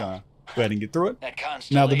we're just gonna go ahead and get through it.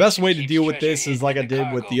 Now, the best way to deal with this is like I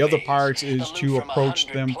did with the other pirates, is to approach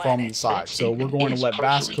them from the side. So we're going to let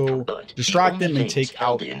Vasco distract them and take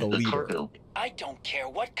out the leader. I don't care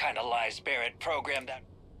what kind of lies Barrett programmed that.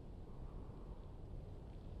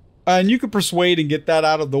 And you could persuade and get that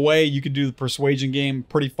out of the way. You could do the persuasion game,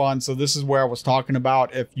 pretty fun. So this is where I was talking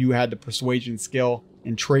about if you had the persuasion skill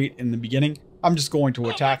and trait in the beginning. I'm just going to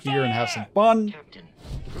attack here and have some fun.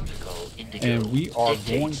 And we are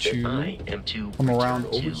going to come around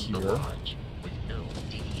over here.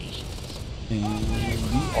 And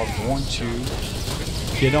we are going to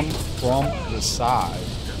hit him from the side.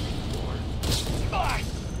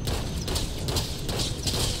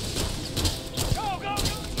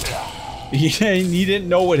 He didn't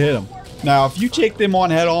know what hit him. Now, if you take them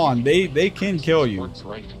on head on, they can kill you. One's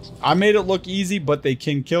life is I made it look easy, but they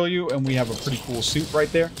can kill you, and we have a pretty cool suit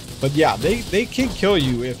right there. But yeah, they can kill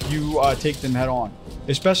you if you take them head on,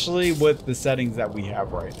 especially with the settings that we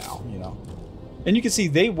have right now, you know. And you can see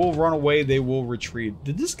they will run away, they will retreat.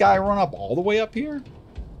 Did this guy run up all the way up here?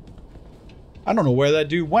 I don't know where that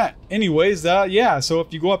dude went. Anyways, yeah, so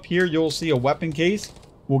if you go up here, you'll see a weapon case.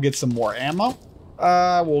 We'll get some more ammo.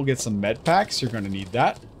 We'll get some med packs. You're going to need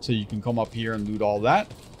that. So you can come up here and loot all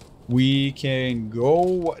that. We can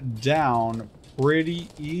go down pretty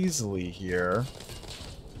easily here.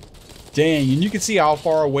 Dang, and you can see how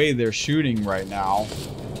far away they're shooting right now.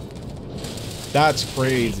 That's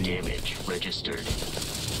crazy. damage registered.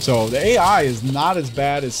 So the AI is not as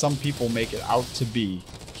bad as some people make it out to be.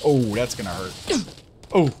 Oh, that's gonna hurt.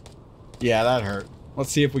 Oh, yeah, that hurt.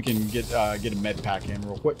 Let's see if we can get a med pack in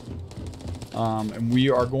real quick. And we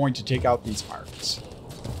are going to take out these pirates.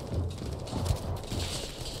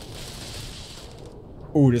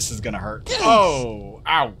 Oh, this is gonna hurt. Oh,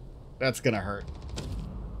 ow, that's gonna hurt.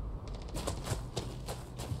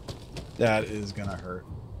 That is gonna hurt.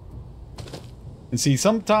 And see,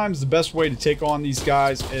 sometimes the best way to take on these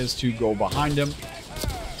guys is to go behind them.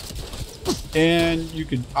 And you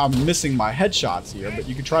could, I'm missing my headshots here, but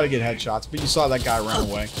you could try to get headshots, but you saw that guy run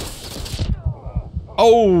away.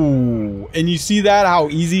 Oh, and you see that, how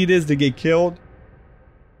easy it is to get killed?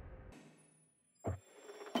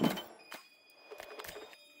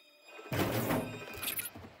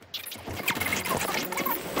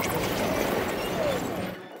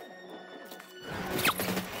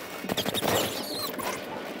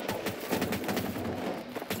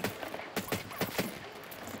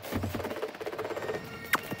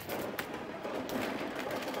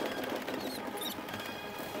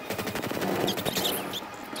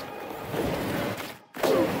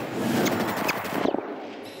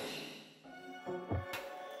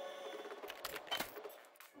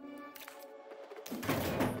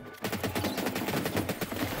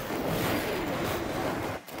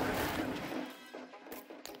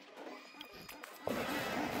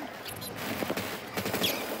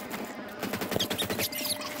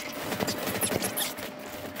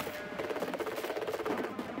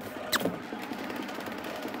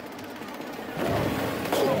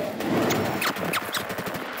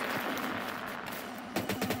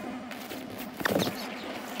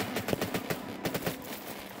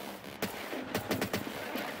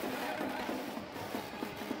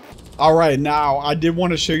 All right, now I did want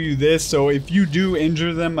to show you this. So if you do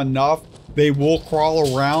injure them enough, they will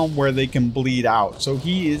crawl around where they can bleed out. So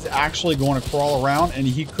he is actually going to crawl around and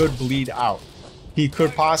he could bleed out. He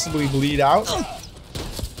could possibly bleed out.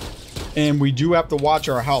 And we do have to watch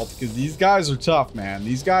our health because these guys are tough, man.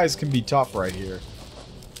 These guys can be tough right here.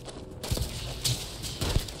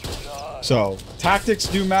 So tactics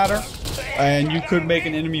do matter, and you could make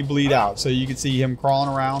an enemy bleed out. So you can see him crawling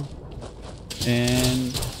around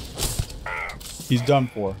and he's done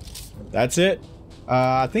for. That's it.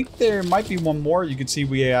 I think there might be one more. You can see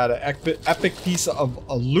we had an epic piece of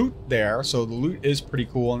a loot there. So the loot is pretty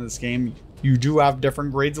cool in this game. You do have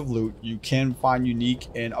different grades of loot. You can find unique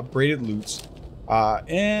and upgraded loots.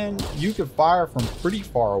 And you can fire from pretty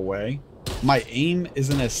far away. My aim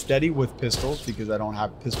isn't as steady with pistols because I don't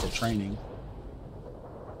have pistol training.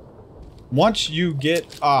 Once you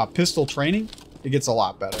get pistol training, it gets a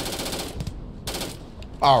lot better.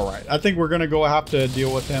 All right, I think we're gonna go have to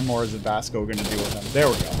deal with him, or is it Vasco gonna deal with him? There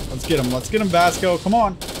we go. Let's get him. Let's get him, Vasco. Come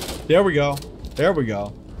on. There we go. There we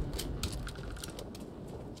go.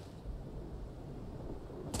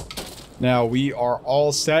 Now we are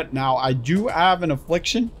all set. Now I do have an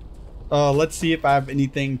affliction. Let's see if I have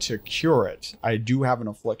anything to cure it. I do have an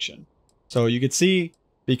affliction. So you can see,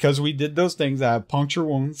 because we did those things, I have puncture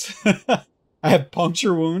wounds. I have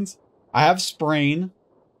puncture wounds. I have sprain.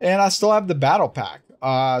 And I still have the battle pack.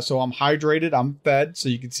 So I'm hydrated. I'm fed. So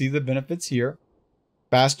you can see the benefits here.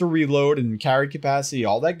 Faster reload and carry capacity.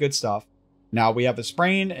 All that good stuff. Now we have a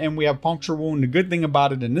sprain and we have puncture wound. The good thing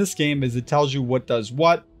about it in this game is it tells you what does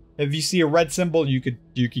what. If you see a red symbol, you could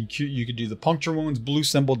do the puncture wounds. Blue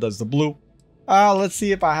symbol does the blue. Let's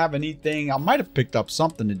see if I have anything. I might have picked up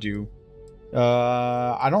something to do.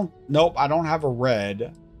 Nope, I don't have a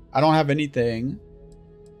red. I don't have anything.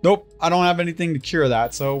 Nope, I don't have anything to cure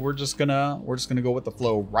that. So we're just gonna go with the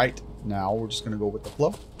flow right now. We're just gonna go with the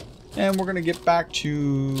flow. And we're gonna get back to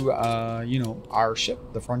you know, our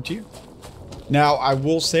ship, the Frontier. Now I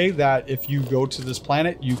will say that if you go to this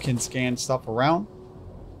planet, you can scan stuff around.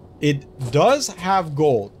 It does have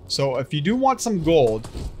gold. So if you do want some gold,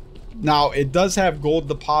 now it does have gold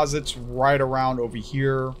deposits right around over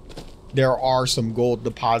here. there are some gold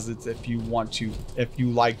deposits if you want to. If you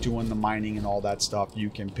like doing the mining and all that stuff, you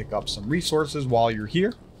can pick up some resources while you're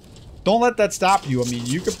here. Don't let that stop you. I mean,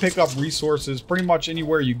 you can pick up resources pretty much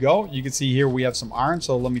anywhere you go. You can see here we have some iron,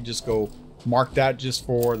 so let me just go mark that just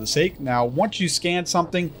for the sake. Now, once you scan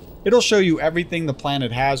something, it'll show you everything the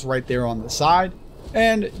planet has right there on the side.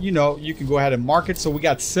 And, you know, you can go ahead and mark it. So we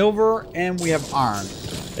got silver and we have iron.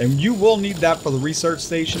 And you will need that for the research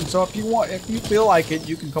station. So if you feel like it,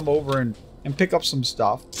 you can come over and pick up some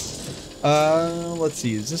stuff. Let's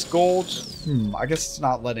see. Is this gold? I guess it's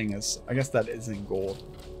not letting us. I guess that isn't gold.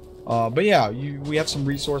 But yeah, we have some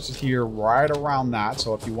resources here right around that.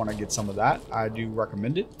 So if you want to get some of that, I do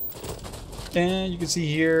recommend it. And you can see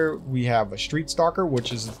here we have a street stalker,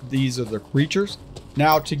 which is these are the creatures.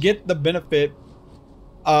 Now to get the benefit,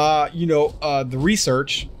 the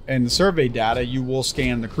research and the survey data, you will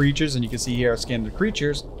scan the creatures, and you can see here I scanned the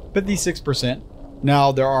creatures 56%.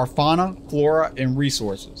 Now there are fauna, flora, and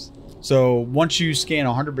resources. So once you scan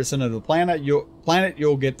 100% of the planet,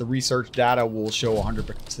 you'll get the research data will show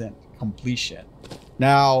 100% completion.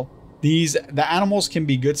 Now the animals can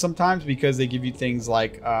be good sometimes because they give you things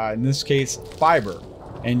like in this case fiber,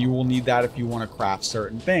 and you will need that if you want to craft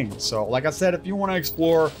certain things. So like I said, if you want to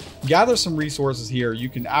explore, gather some resources here, you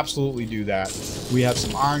can absolutely do that. We have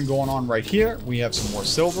some iron going on right here. We have some more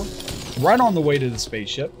silver right on the way to the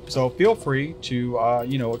spaceship. So feel free to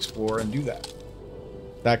explore and do that.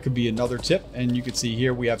 That could be another tip. And you can see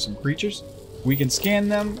here we have some creatures. We can scan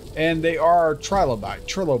them, and they are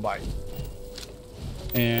trilobite.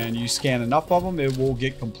 And you scan enough of them, it will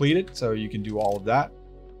get completed. So you can do all of that.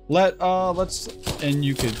 And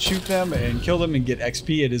you can shoot them and kill them and get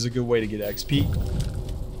XP. It is a good way to get XP.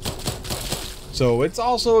 So it's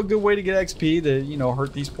also a good way to get XP to,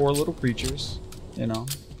 hurt these poor little creatures. You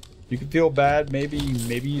can feel bad, maybe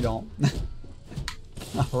you don't.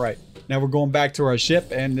 All right. Now we're going back to our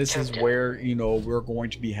ship, and this is where, we're going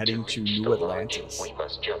to be heading to New Atlantis. We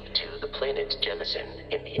must jump to the planet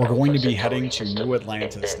Jemison in the We're going to be Centauri heading to system, New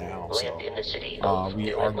Atlantis and then now, land in the city so of we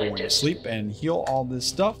New are going to Atlantis. sleep and heal all this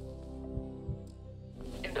stuff.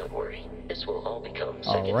 And don't worry, this will all become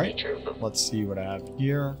All second right, nature. let's see what I have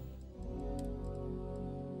here.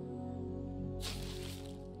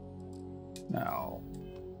 Now,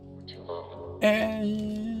 Too long.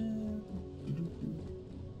 and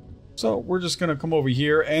so we're just gonna come over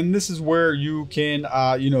here, and this is where you can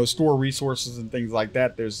store resources and things like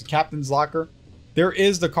that. There's the captain's locker. There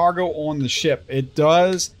is the cargo on the ship. It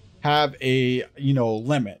does have a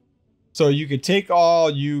limit, so you can take all,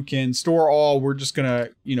 you can store all. We're just gonna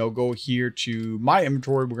go here to my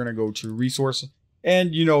inventory. We're gonna go to resources,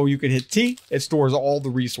 and you can hit T. It stores all the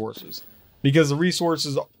resources because the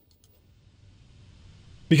resources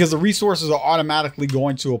are automatically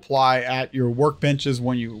going to apply at your workbenches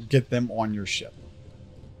when you get them on your ship.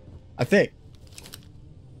 I think.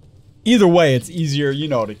 Either way, it's easier,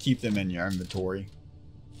 to keep them in your inventory.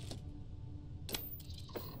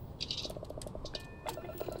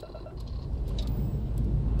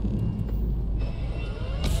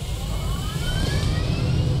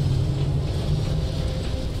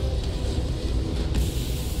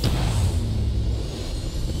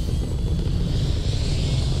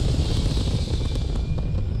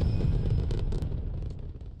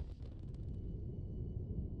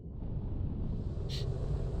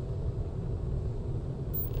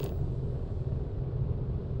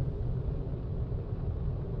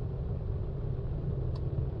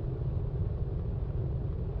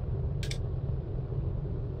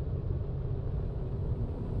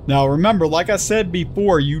 Now remember, like I said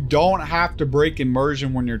before, you don't have to break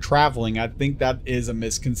immersion when you're traveling. I think that is a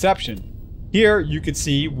misconception. Here you can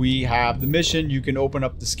see we have the mission. You can open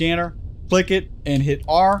up the scanner, click it, and hit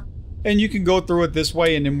R, and you can go through it this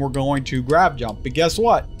way, and then we're going to grav jump. But guess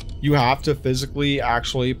what? You have to physically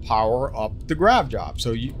actually power up the grav job.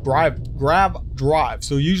 So you grav drive.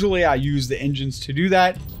 So usually I use the engines to do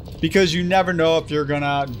that, because you never know if you're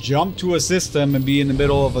gonna jump to a system and be in the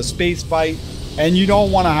middle of a space fight, and you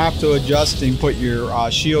don't want to have to adjust and put your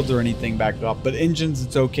shield or anything back up. But engines,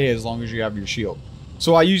 it's okay as long as you have your shield.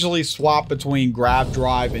 So I usually swap between grav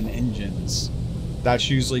drive and engines. That's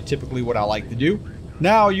usually typically what I like to do.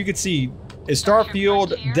 Now you can see, is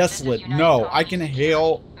Starfield desolate? No, I can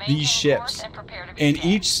hail these ships. And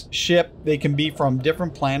each ship, they can be from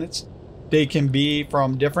different planets. They can be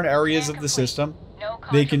from different areas of the system.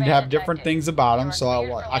 They can have different things about them. So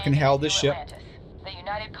I can hail this ship. The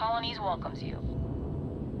United Colonies welcomes you.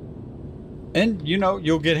 And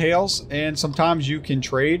you'll get hails, and sometimes you can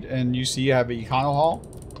trade, and you see you have an econo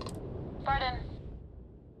haul. Pardon.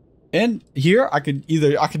 And here I could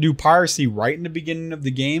do piracy right in the beginning of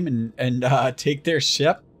the game and take their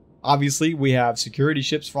ship. Obviously, we have security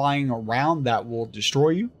ships flying around that will destroy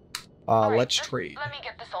you. Let's trade. Let me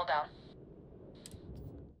get this all down.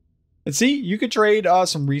 And see, you could trade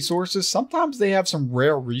some resources. Sometimes they have some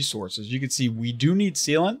rare resources. You can see we do need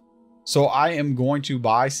sealant. So I am going to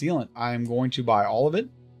buy sealant. I am going to buy all of it.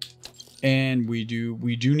 And we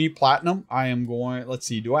do need platinum. I am going, let's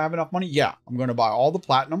see, do I have enough money? Yeah, I'm going to buy all the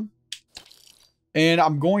platinum. And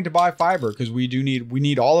I'm going to buy fiber because we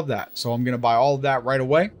need all of that. So I'm going to buy all of that right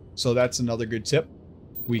away. So that's another good tip.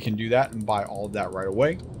 We can do that and buy all of that right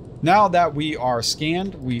away. Now that we are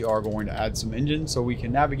scanned, we are going to add some engines so we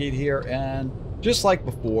can navigate here. And just like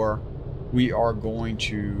before, we are going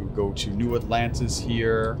to go to New Atlantis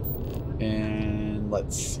here. And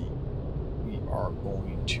let's see. We are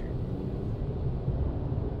going to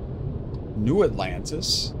New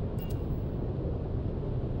Atlantis.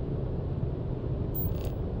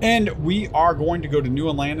 And we are going to go to New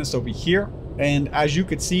Atlantis over here. And as you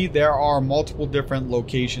can see, there are multiple different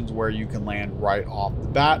locations where you can land right off the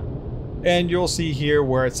bat. And you'll see here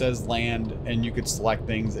where it says land, and you could select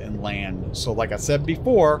things and land. So like I said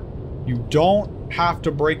before, you don't have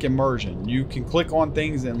to break immersion. You can click on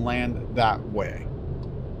things and land that way,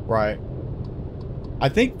 right? I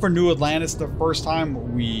think for New Atlantis, the first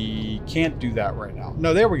time, we can't do that right now.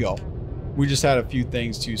 No, there we go. We just had a few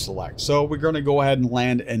things to select. So we're going to go ahead and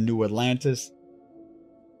land in New Atlantis.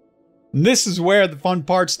 And this is where the fun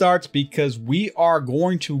part starts because we are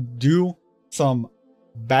going to do some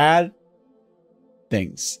bad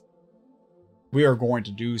things. We are going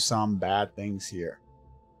to do some bad things here.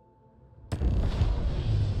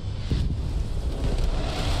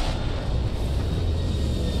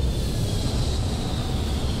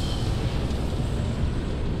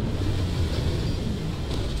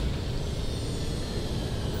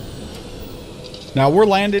 Now we're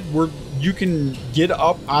landed. You can get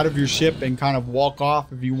up out of your ship and kind of walk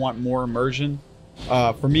off if you want more immersion.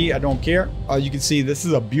 For me, I don't care. You can see this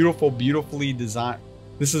is a beautifully designed.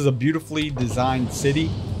 This is a beautifully designed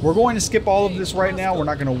city. We're going to skip all of this right now. We're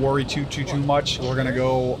not going to worry too much. We're going to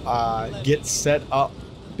go get set up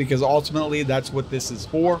because ultimately that's what this is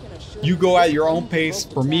for. You go at your own pace.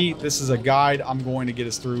 For me, this is a guide. I'm going to get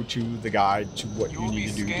us through to the guide to what you need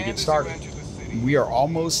to do to get started. We are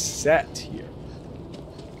almost set here.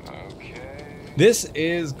 This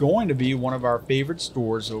is going to be one of our favorite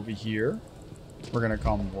stores over here. We're going to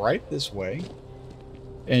come right this way.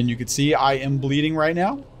 And you can see I am bleeding right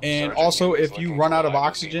now. And also, if you run out of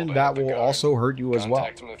oxygen, that will also hurt you as well.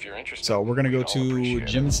 So we're going to go to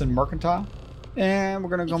Jimson Mercantile. And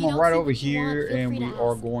we're going to come right over here. And we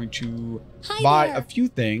are going to buy a few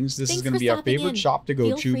things. This is going to be our favorite shop to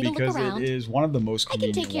go to because it is one of the most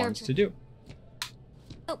convenient ones to do.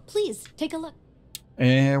 Oh, please, take a look.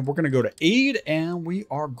 And we're going to go to aid and we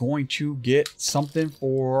are going to get something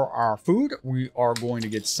for our food. We are going to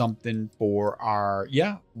get something for our,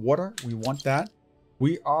 water. We want that.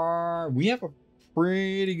 We have a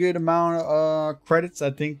pretty good amount of credits, I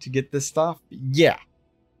think, to get this stuff. Yeah.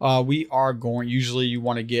 We are going, usually you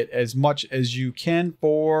want to get as much as you can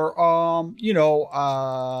for,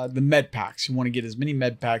 the med packs. You want to get as many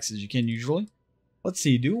med packs as you can usually. Let's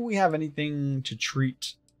see. Do we have anything to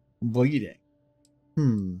treat bleeding?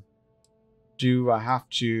 Do I have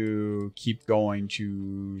to keep going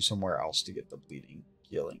to somewhere else to get the bleeding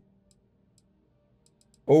healing?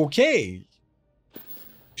 Okay.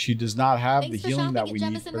 She does not have the healing that we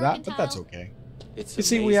need for that, but that's okay. You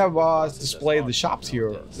see, we have a display of the shops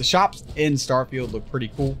here. The shops in Starfield look pretty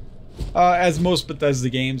cool. As most Bethesda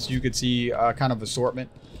games, you could see kind of assortment,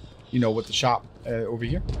 with the shop over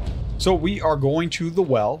here. So we are going to the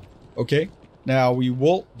well, okay? Now we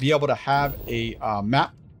will be able to have a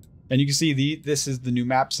map, and you can see this is the new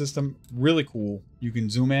map system. Really cool. You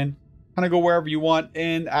can zoom in, kind of go wherever you want,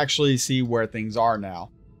 and actually see where things are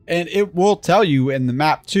now. And it will tell you in the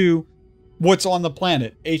map too what's on the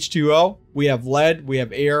planet. H2O. We have lead. We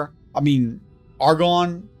have air. I mean,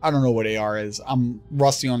 argon. I don't know what AR is. I'm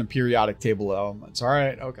rusty on the periodic table elements. All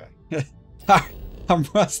right. Okay. I'm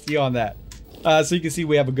rusty on that. So you can see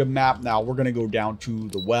we have a good map now. We're going to go down to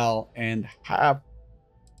the well and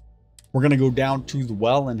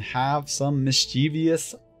have some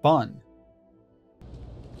mischievous fun.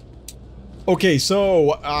 Okay,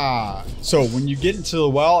 so when you get into the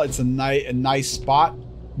well, it's a nice spot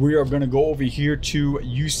we are going to go over here to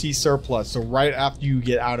UC surplus. So right after you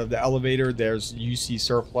get out of the elevator, there's UC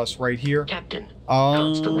surplus right here. Captain,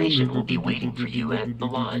 Constellation will be waiting for you at the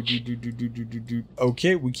lodge.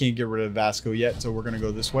 Okay, we can't get rid of Vasco yet, so we're going to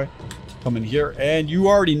go this way. Come in here, and you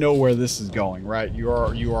already know where this is going, right? You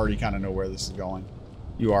already kind of know where this is going.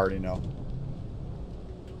 You already know.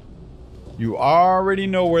 You already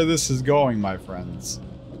know where this is going, my friends.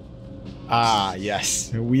 Ah,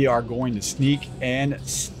 yes. We are going to sneak and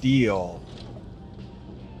steal.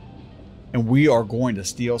 And we are going to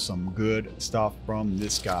steal some good stuff from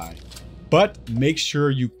this guy. But make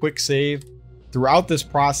sure you quick save throughout this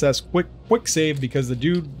process. Quick save, because the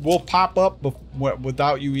dude will pop up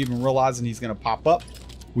without you even realizing he's going to pop up.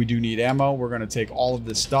 We do need ammo. We're going to take all of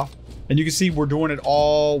this stuff. And you can see we're doing it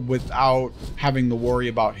all without having to worry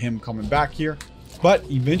about him coming back here. But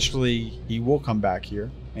eventually he will come back here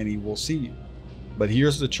and he will see you. But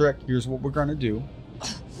here's the trick. Here's what we're going to do.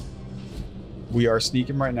 We are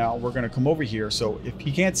sneaking right now. We're going to come over here. So if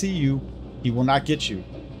he can't see you, he will not get you.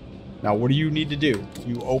 Now, what do you need to do?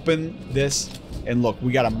 You open this and look,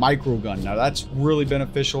 we got a micro gun. Now that's really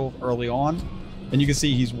beneficial early on. And you can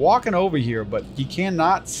see he's walking over here, but he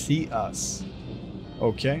cannot see us.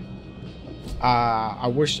 Okay. I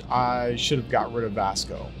wish I should have got rid of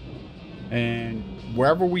Vasco. And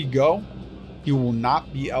wherever we go, he will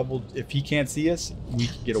not be able, if he can't see us, we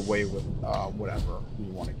can get away with whatever we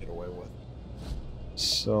want to get away with.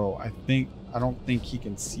 So I don't think he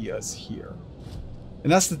can see us here.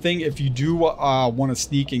 And that's the thing, if you do want to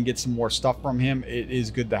sneak and get some more stuff from him, it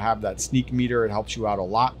is good to have that sneak meter. It helps you out a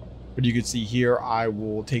lot. But you can see here, I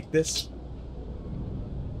will take this.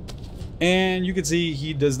 And you can see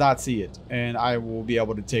he does not see it. And I will be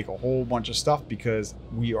able to take a whole bunch of stuff because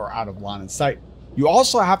we are out of line of sight. You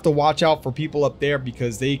also have to watch out for people up there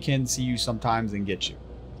because they can see you sometimes and get you.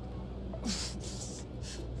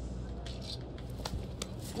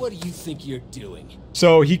 What do you think you're doing?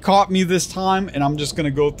 So he caught me this time, and I'm just going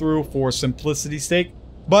to go through for simplicity's sake.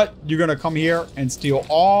 But you're going to come here and steal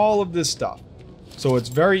all of this stuff. So it's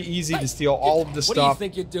very easy to steal all of this stuff. What do you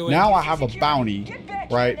think you're doing? Now I have a bounty,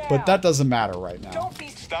 right? But that doesn't matter right now.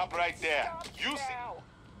 Stop right there. You see.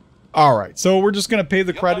 All right, so we're just going to pay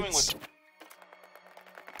the credits.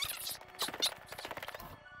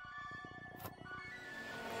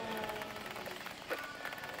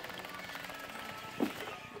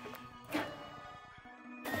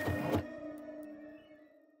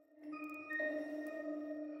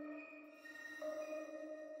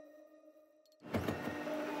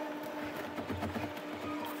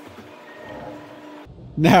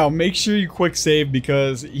 Now, make sure you quick save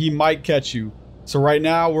because he might catch you. So right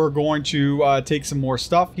now, we're going to take some more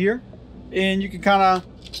stuff here. And you can kind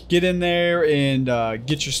of get in there and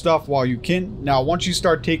get your stuff while you can. Now, once you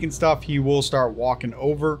start taking stuff, he will start walking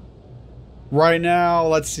over. Right now,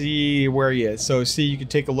 let's see where he is. So see, you can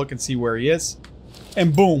take a look and see where he is.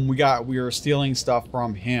 And boom, we are stealing stuff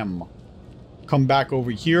from him. Come back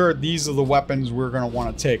over here. These are the weapons we're going to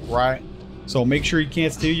want to take, right? So make sure he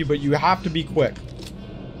can't steal you, but you have to be quick.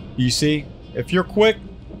 You see, if you're quick,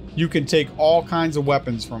 you can take all kinds of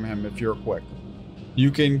weapons from him if you're quick.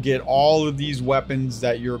 You can get all of these weapons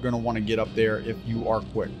that you're going to want to get up there if you are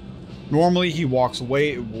quick. Normally, he walks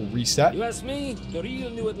away, it will reset. You ask me, the real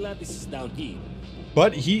New Atlantis is down here.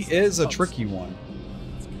 But he is a tricky one.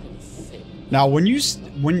 Now, when you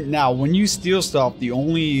steal stuff,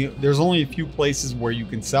 there's only a few places where you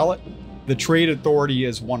can sell it. The Trade Authority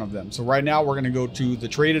is one of them. So right now, we're going to go to the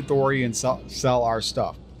Trade Authority and sell our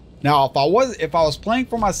stuff. Now, if I was playing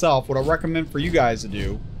for myself, what I recommend for you guys to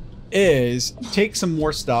do is take some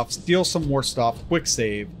more stuff, steal some more stuff, quick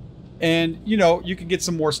save, and you know, you can get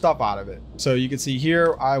some more stuff out of it. So you can see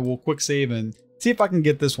here, I will quick save and see if I can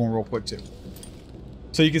get this one real quick too.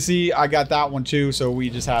 So you can see I got that one too, so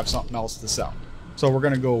we just have something else to sell. So we're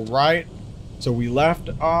gonna go right. So we left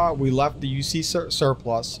the UC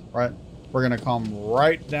surplus, right? We're gonna come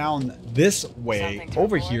right down this way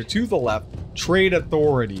over here to the left. Trade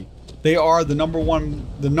Authority. They are the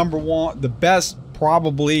the best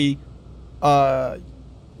probably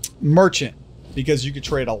merchant because you could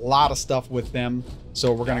trade a lot of stuff with them.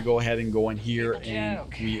 So we're gonna go ahead and go in here and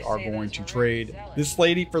we are going to trade. This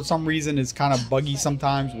lady for some reason is kind of buggy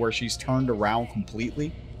sometimes where she's turned around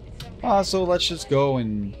completely. So let's just go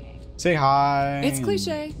and say hi. It's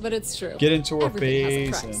cliche, but it's true. Get into her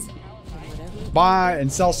face and buy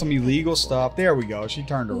and sell some illegal stuff. There we go. She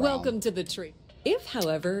turned around. Welcome to the tree. If,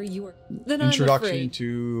 however, you are then introduction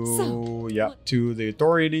to the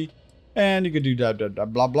authority, and you could do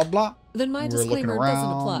blah blah blah. Then my disclaimer doesn't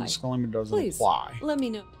apply. Disclaimer doesn't Please, apply. let me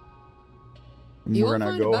know. And You we're won't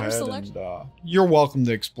gonna find a go better ahead selection. and you're welcome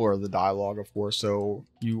to explore the dialogue, of course. So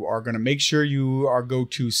you are gonna make sure you are go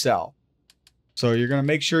to sell. So you're gonna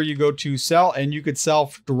make sure you go to sell, and you could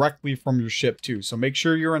sell directly from your ship too. So make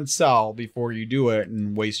sure you're in sell before you do it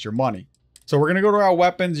and waste your money. So we're gonna go to our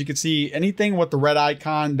weapons. You can see anything with the red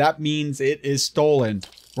icon, that means it is stolen.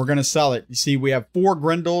 We're gonna sell it. You see, we have 4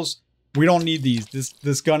 Grindles. We don't need these.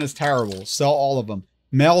 This gun is terrible. Sell all of them.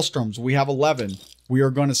 Maelstroms, we have 11. We are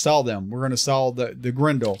going to sell them. We're going to sell the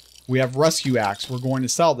Grindle. We have Rescue Axe. We're going to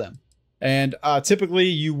sell them. And typically,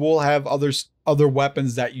 you will have other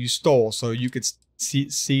weapons that you stole. So you could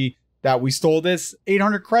see that we stole this.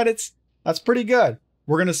 800 credits. That's pretty good.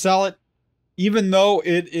 We're going to sell it. Even though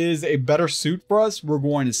it is a better suit for us, we're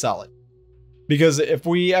going to sell it. Because if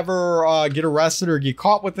we ever get arrested or get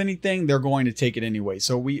caught with anything, they're going to take it anyway.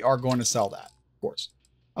 So we are going to sell that, of course.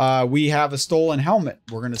 We have a stolen helmet.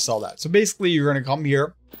 We're going to sell that. So basically, you're going to come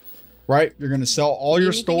here, right? You're going to sell all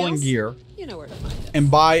your stolen gear. You know where to find it. And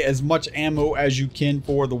buy as much ammo as you can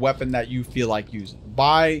for the weapon that you feel like using.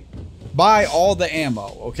 Buy all the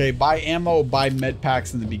ammo, okay? Buy ammo, buy med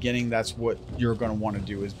packs in the beginning. That's what you're going to want to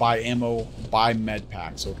do, is buy ammo, buy med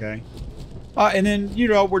packs, okay? And then, you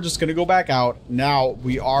know, we're just going to go back out. Now,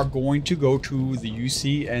 we are going to go to the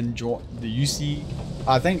UC and join the UC,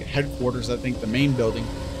 I think, headquarters, I think the main building.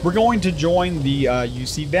 We're going to join the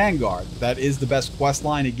UC Vanguard. That is the best quest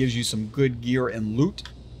line. It gives you some good gear and loot.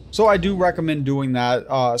 So I do recommend doing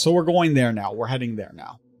that. So we're going there now. We're heading there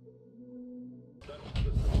now.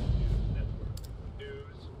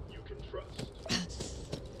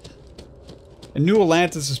 And New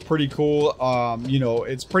Atlantis is pretty cool. You know,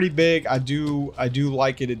 it's pretty big. I do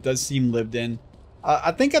like it. It does seem lived in.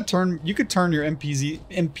 I think you could turn your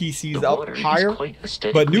NPCs up higher,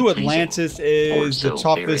 but New Atlantis is the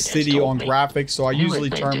toughest city on graphics, so I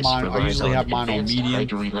usually turn mine. I usually have mine on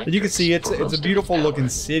medium. But you can see it's a beautiful looking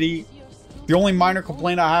city. The only minor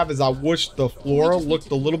complaint I have is I wish the flora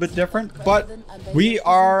looked a little bit different, but we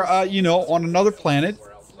are you know, on another planet.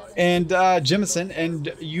 And Jemison,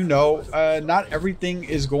 and you know, not everything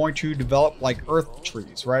is going to develop like Earth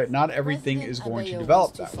trees, right? Not everything is going to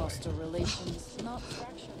develop that way.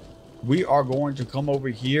 We are going to come over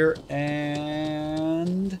here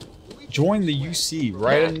and join the UC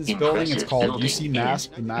right in this building. It's called UC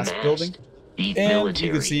MAST, the MAST building. And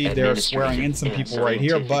you can see they're swearing in some people right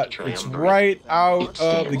here, but it's right out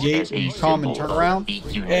of the gate when you come and turn around,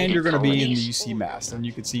 and you're going to be in the UC MAST. And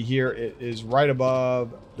you can see here it is right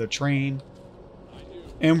above the train.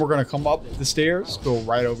 And we're going to come up the stairs, go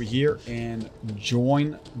right over here, and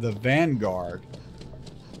join the Vanguard.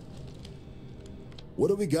 What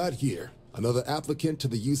do we got here? Another applicant to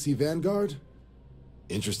the UC Vanguard?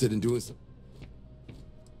 Interested in doing some...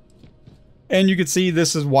 And you can see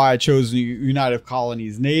this is why I chose the United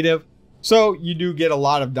Colonies native. So you do get a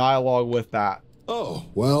lot of dialogue with that. Oh,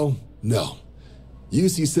 well, no.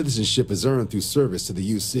 UC citizenship is earned through service to the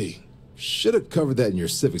UC. Should have covered that in your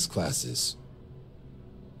civics classes.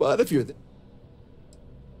 But if you're...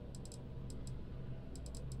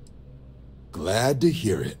 Glad to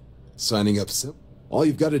hear it. Signing up simple. All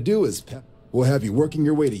you've got to do is we'll have you working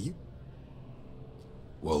your way to you.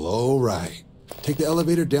 Well, all right. Take the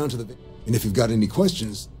elevator down to the... And if you've got any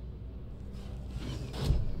questions...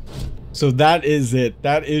 So that is it.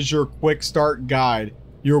 That is your quick start guide.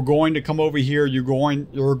 You're going to come over here. You're going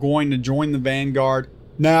to join the Vanguard.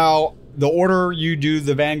 Now, the order you do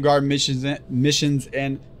the Vanguard missions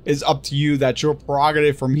in is up to you. That's your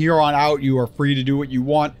prerogative. From here on out, you are free to do what you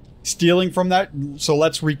want. Stealing from that. So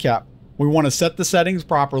let's recap. We want to set the settings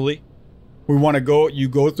properly. We want to you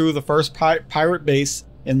go through the first pirate base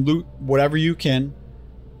and loot whatever you can.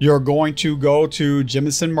 You're going to go to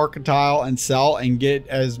Jemison Mercantile and sell and get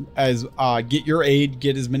get your aid,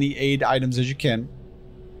 get as many aid items as you can.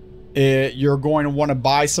 You're going to want to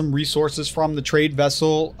buy some resources from the trade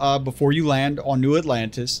vessel before you land on New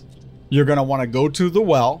Atlantis. You're going to want to go to the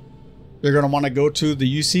well. You're going to want to go to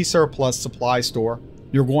the UC Surplus supply store.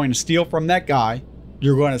 You're going to steal from that guy.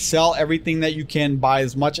 You're going to sell everything that you can, buy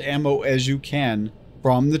as much ammo as you can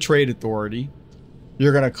from the trade authority.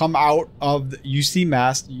 You're going to come out of the UC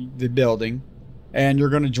MAST, the building, and you're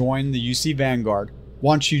going to join the UC Vanguard.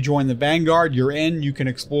 Once you join the Vanguard, you're in. You can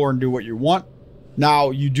explore and do what you want. Now,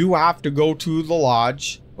 you do have to go to the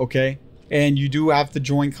lodge, okay? And you do have to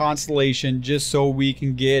join Constellation just so we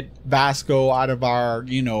can get Vasco out of our,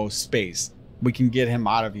 you know, space. We can get him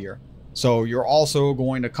out of here. So you're also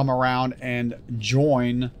going to come around and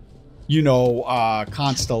join, you know,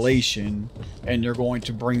 Constellation, and you're going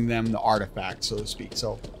to bring them the artifact, so to speak.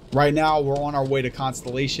 So right now we're on our way to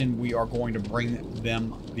Constellation. We are going to bring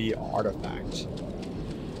them the artifact.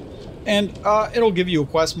 And it'll give you a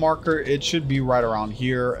quest marker. It should be right around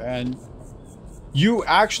here. And you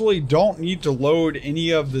actually don't need to load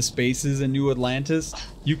any of the spaces in New Atlantis.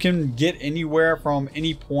 You can get anywhere from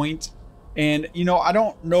any point. And, you know, I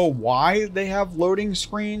don't know why they have loading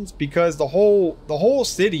screens, because the whole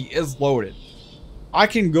city is loaded. I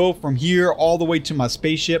can go from here all the way to my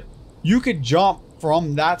spaceship. You could jump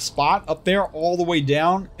from that spot up there all the way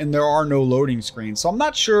down, and there are no loading screens. So I'm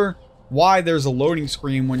not sure why there's a loading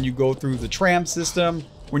screen when you go through the tram system,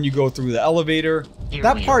 when you go through the elevator.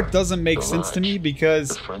 That part doesn't make sense to me,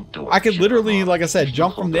 because I could literally, like I said,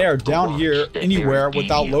 jump from there down here anywhere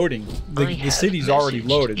without loading. The city's already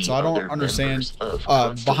loaded, so I don't understand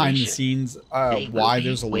behind the scenes why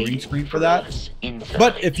there's a loading screen for that.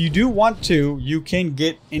 But if you do want to, you can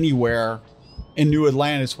get anywhere in New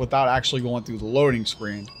Atlantis without actually going through the loading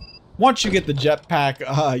screen. Once you get the jetpack,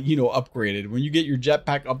 you know, upgraded. When you get your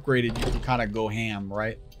jetpack upgraded, you can kind of go ham,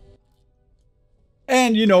 right?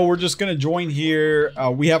 And, you know, we're just going to join here.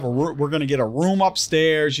 We're going to get a room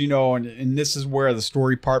upstairs, you know, and this is where the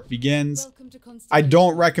story part begins. I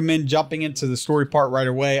don't recommend jumping into the story part right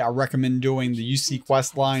away. I recommend doing the UC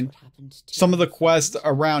quest line. Some of the quests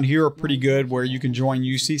around here are pretty good, where you can join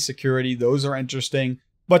UC security. Those are interesting.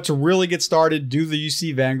 But to really get started, do the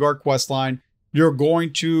UC Vanguard quest line. You're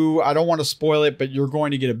going to, I don't want to spoil it, but you're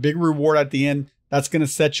going to get a big reward at the end. That's going to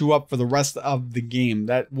set you up for the rest of the game.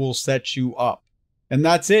 That will set you up. And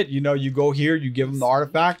that's it. You know, you go here, you give them the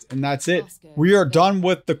artifact, and that's it. We are done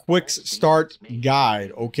with the quick start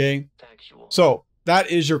guide, okay? So that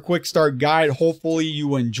is your quick start guide. Hopefully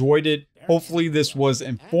you enjoyed it. Hopefully this was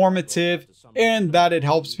informative, and that it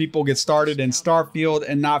helps people get started in Starfield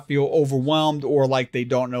and not feel overwhelmed or like they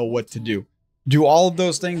don't know what to do. Do all of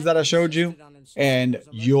those things that I showed you, and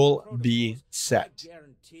you'll be set.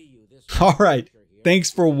 All right.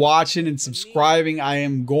 Thanks for watching and subscribing. I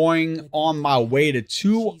am going on my way to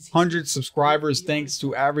 200 subscribers. Thanks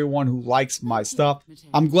to everyone who likes my stuff.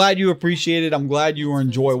 I'm glad you appreciate it. I'm glad you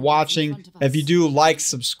enjoy watching. If you do, like,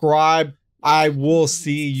 subscribe. I will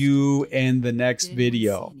see you in the next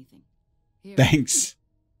video. Thanks.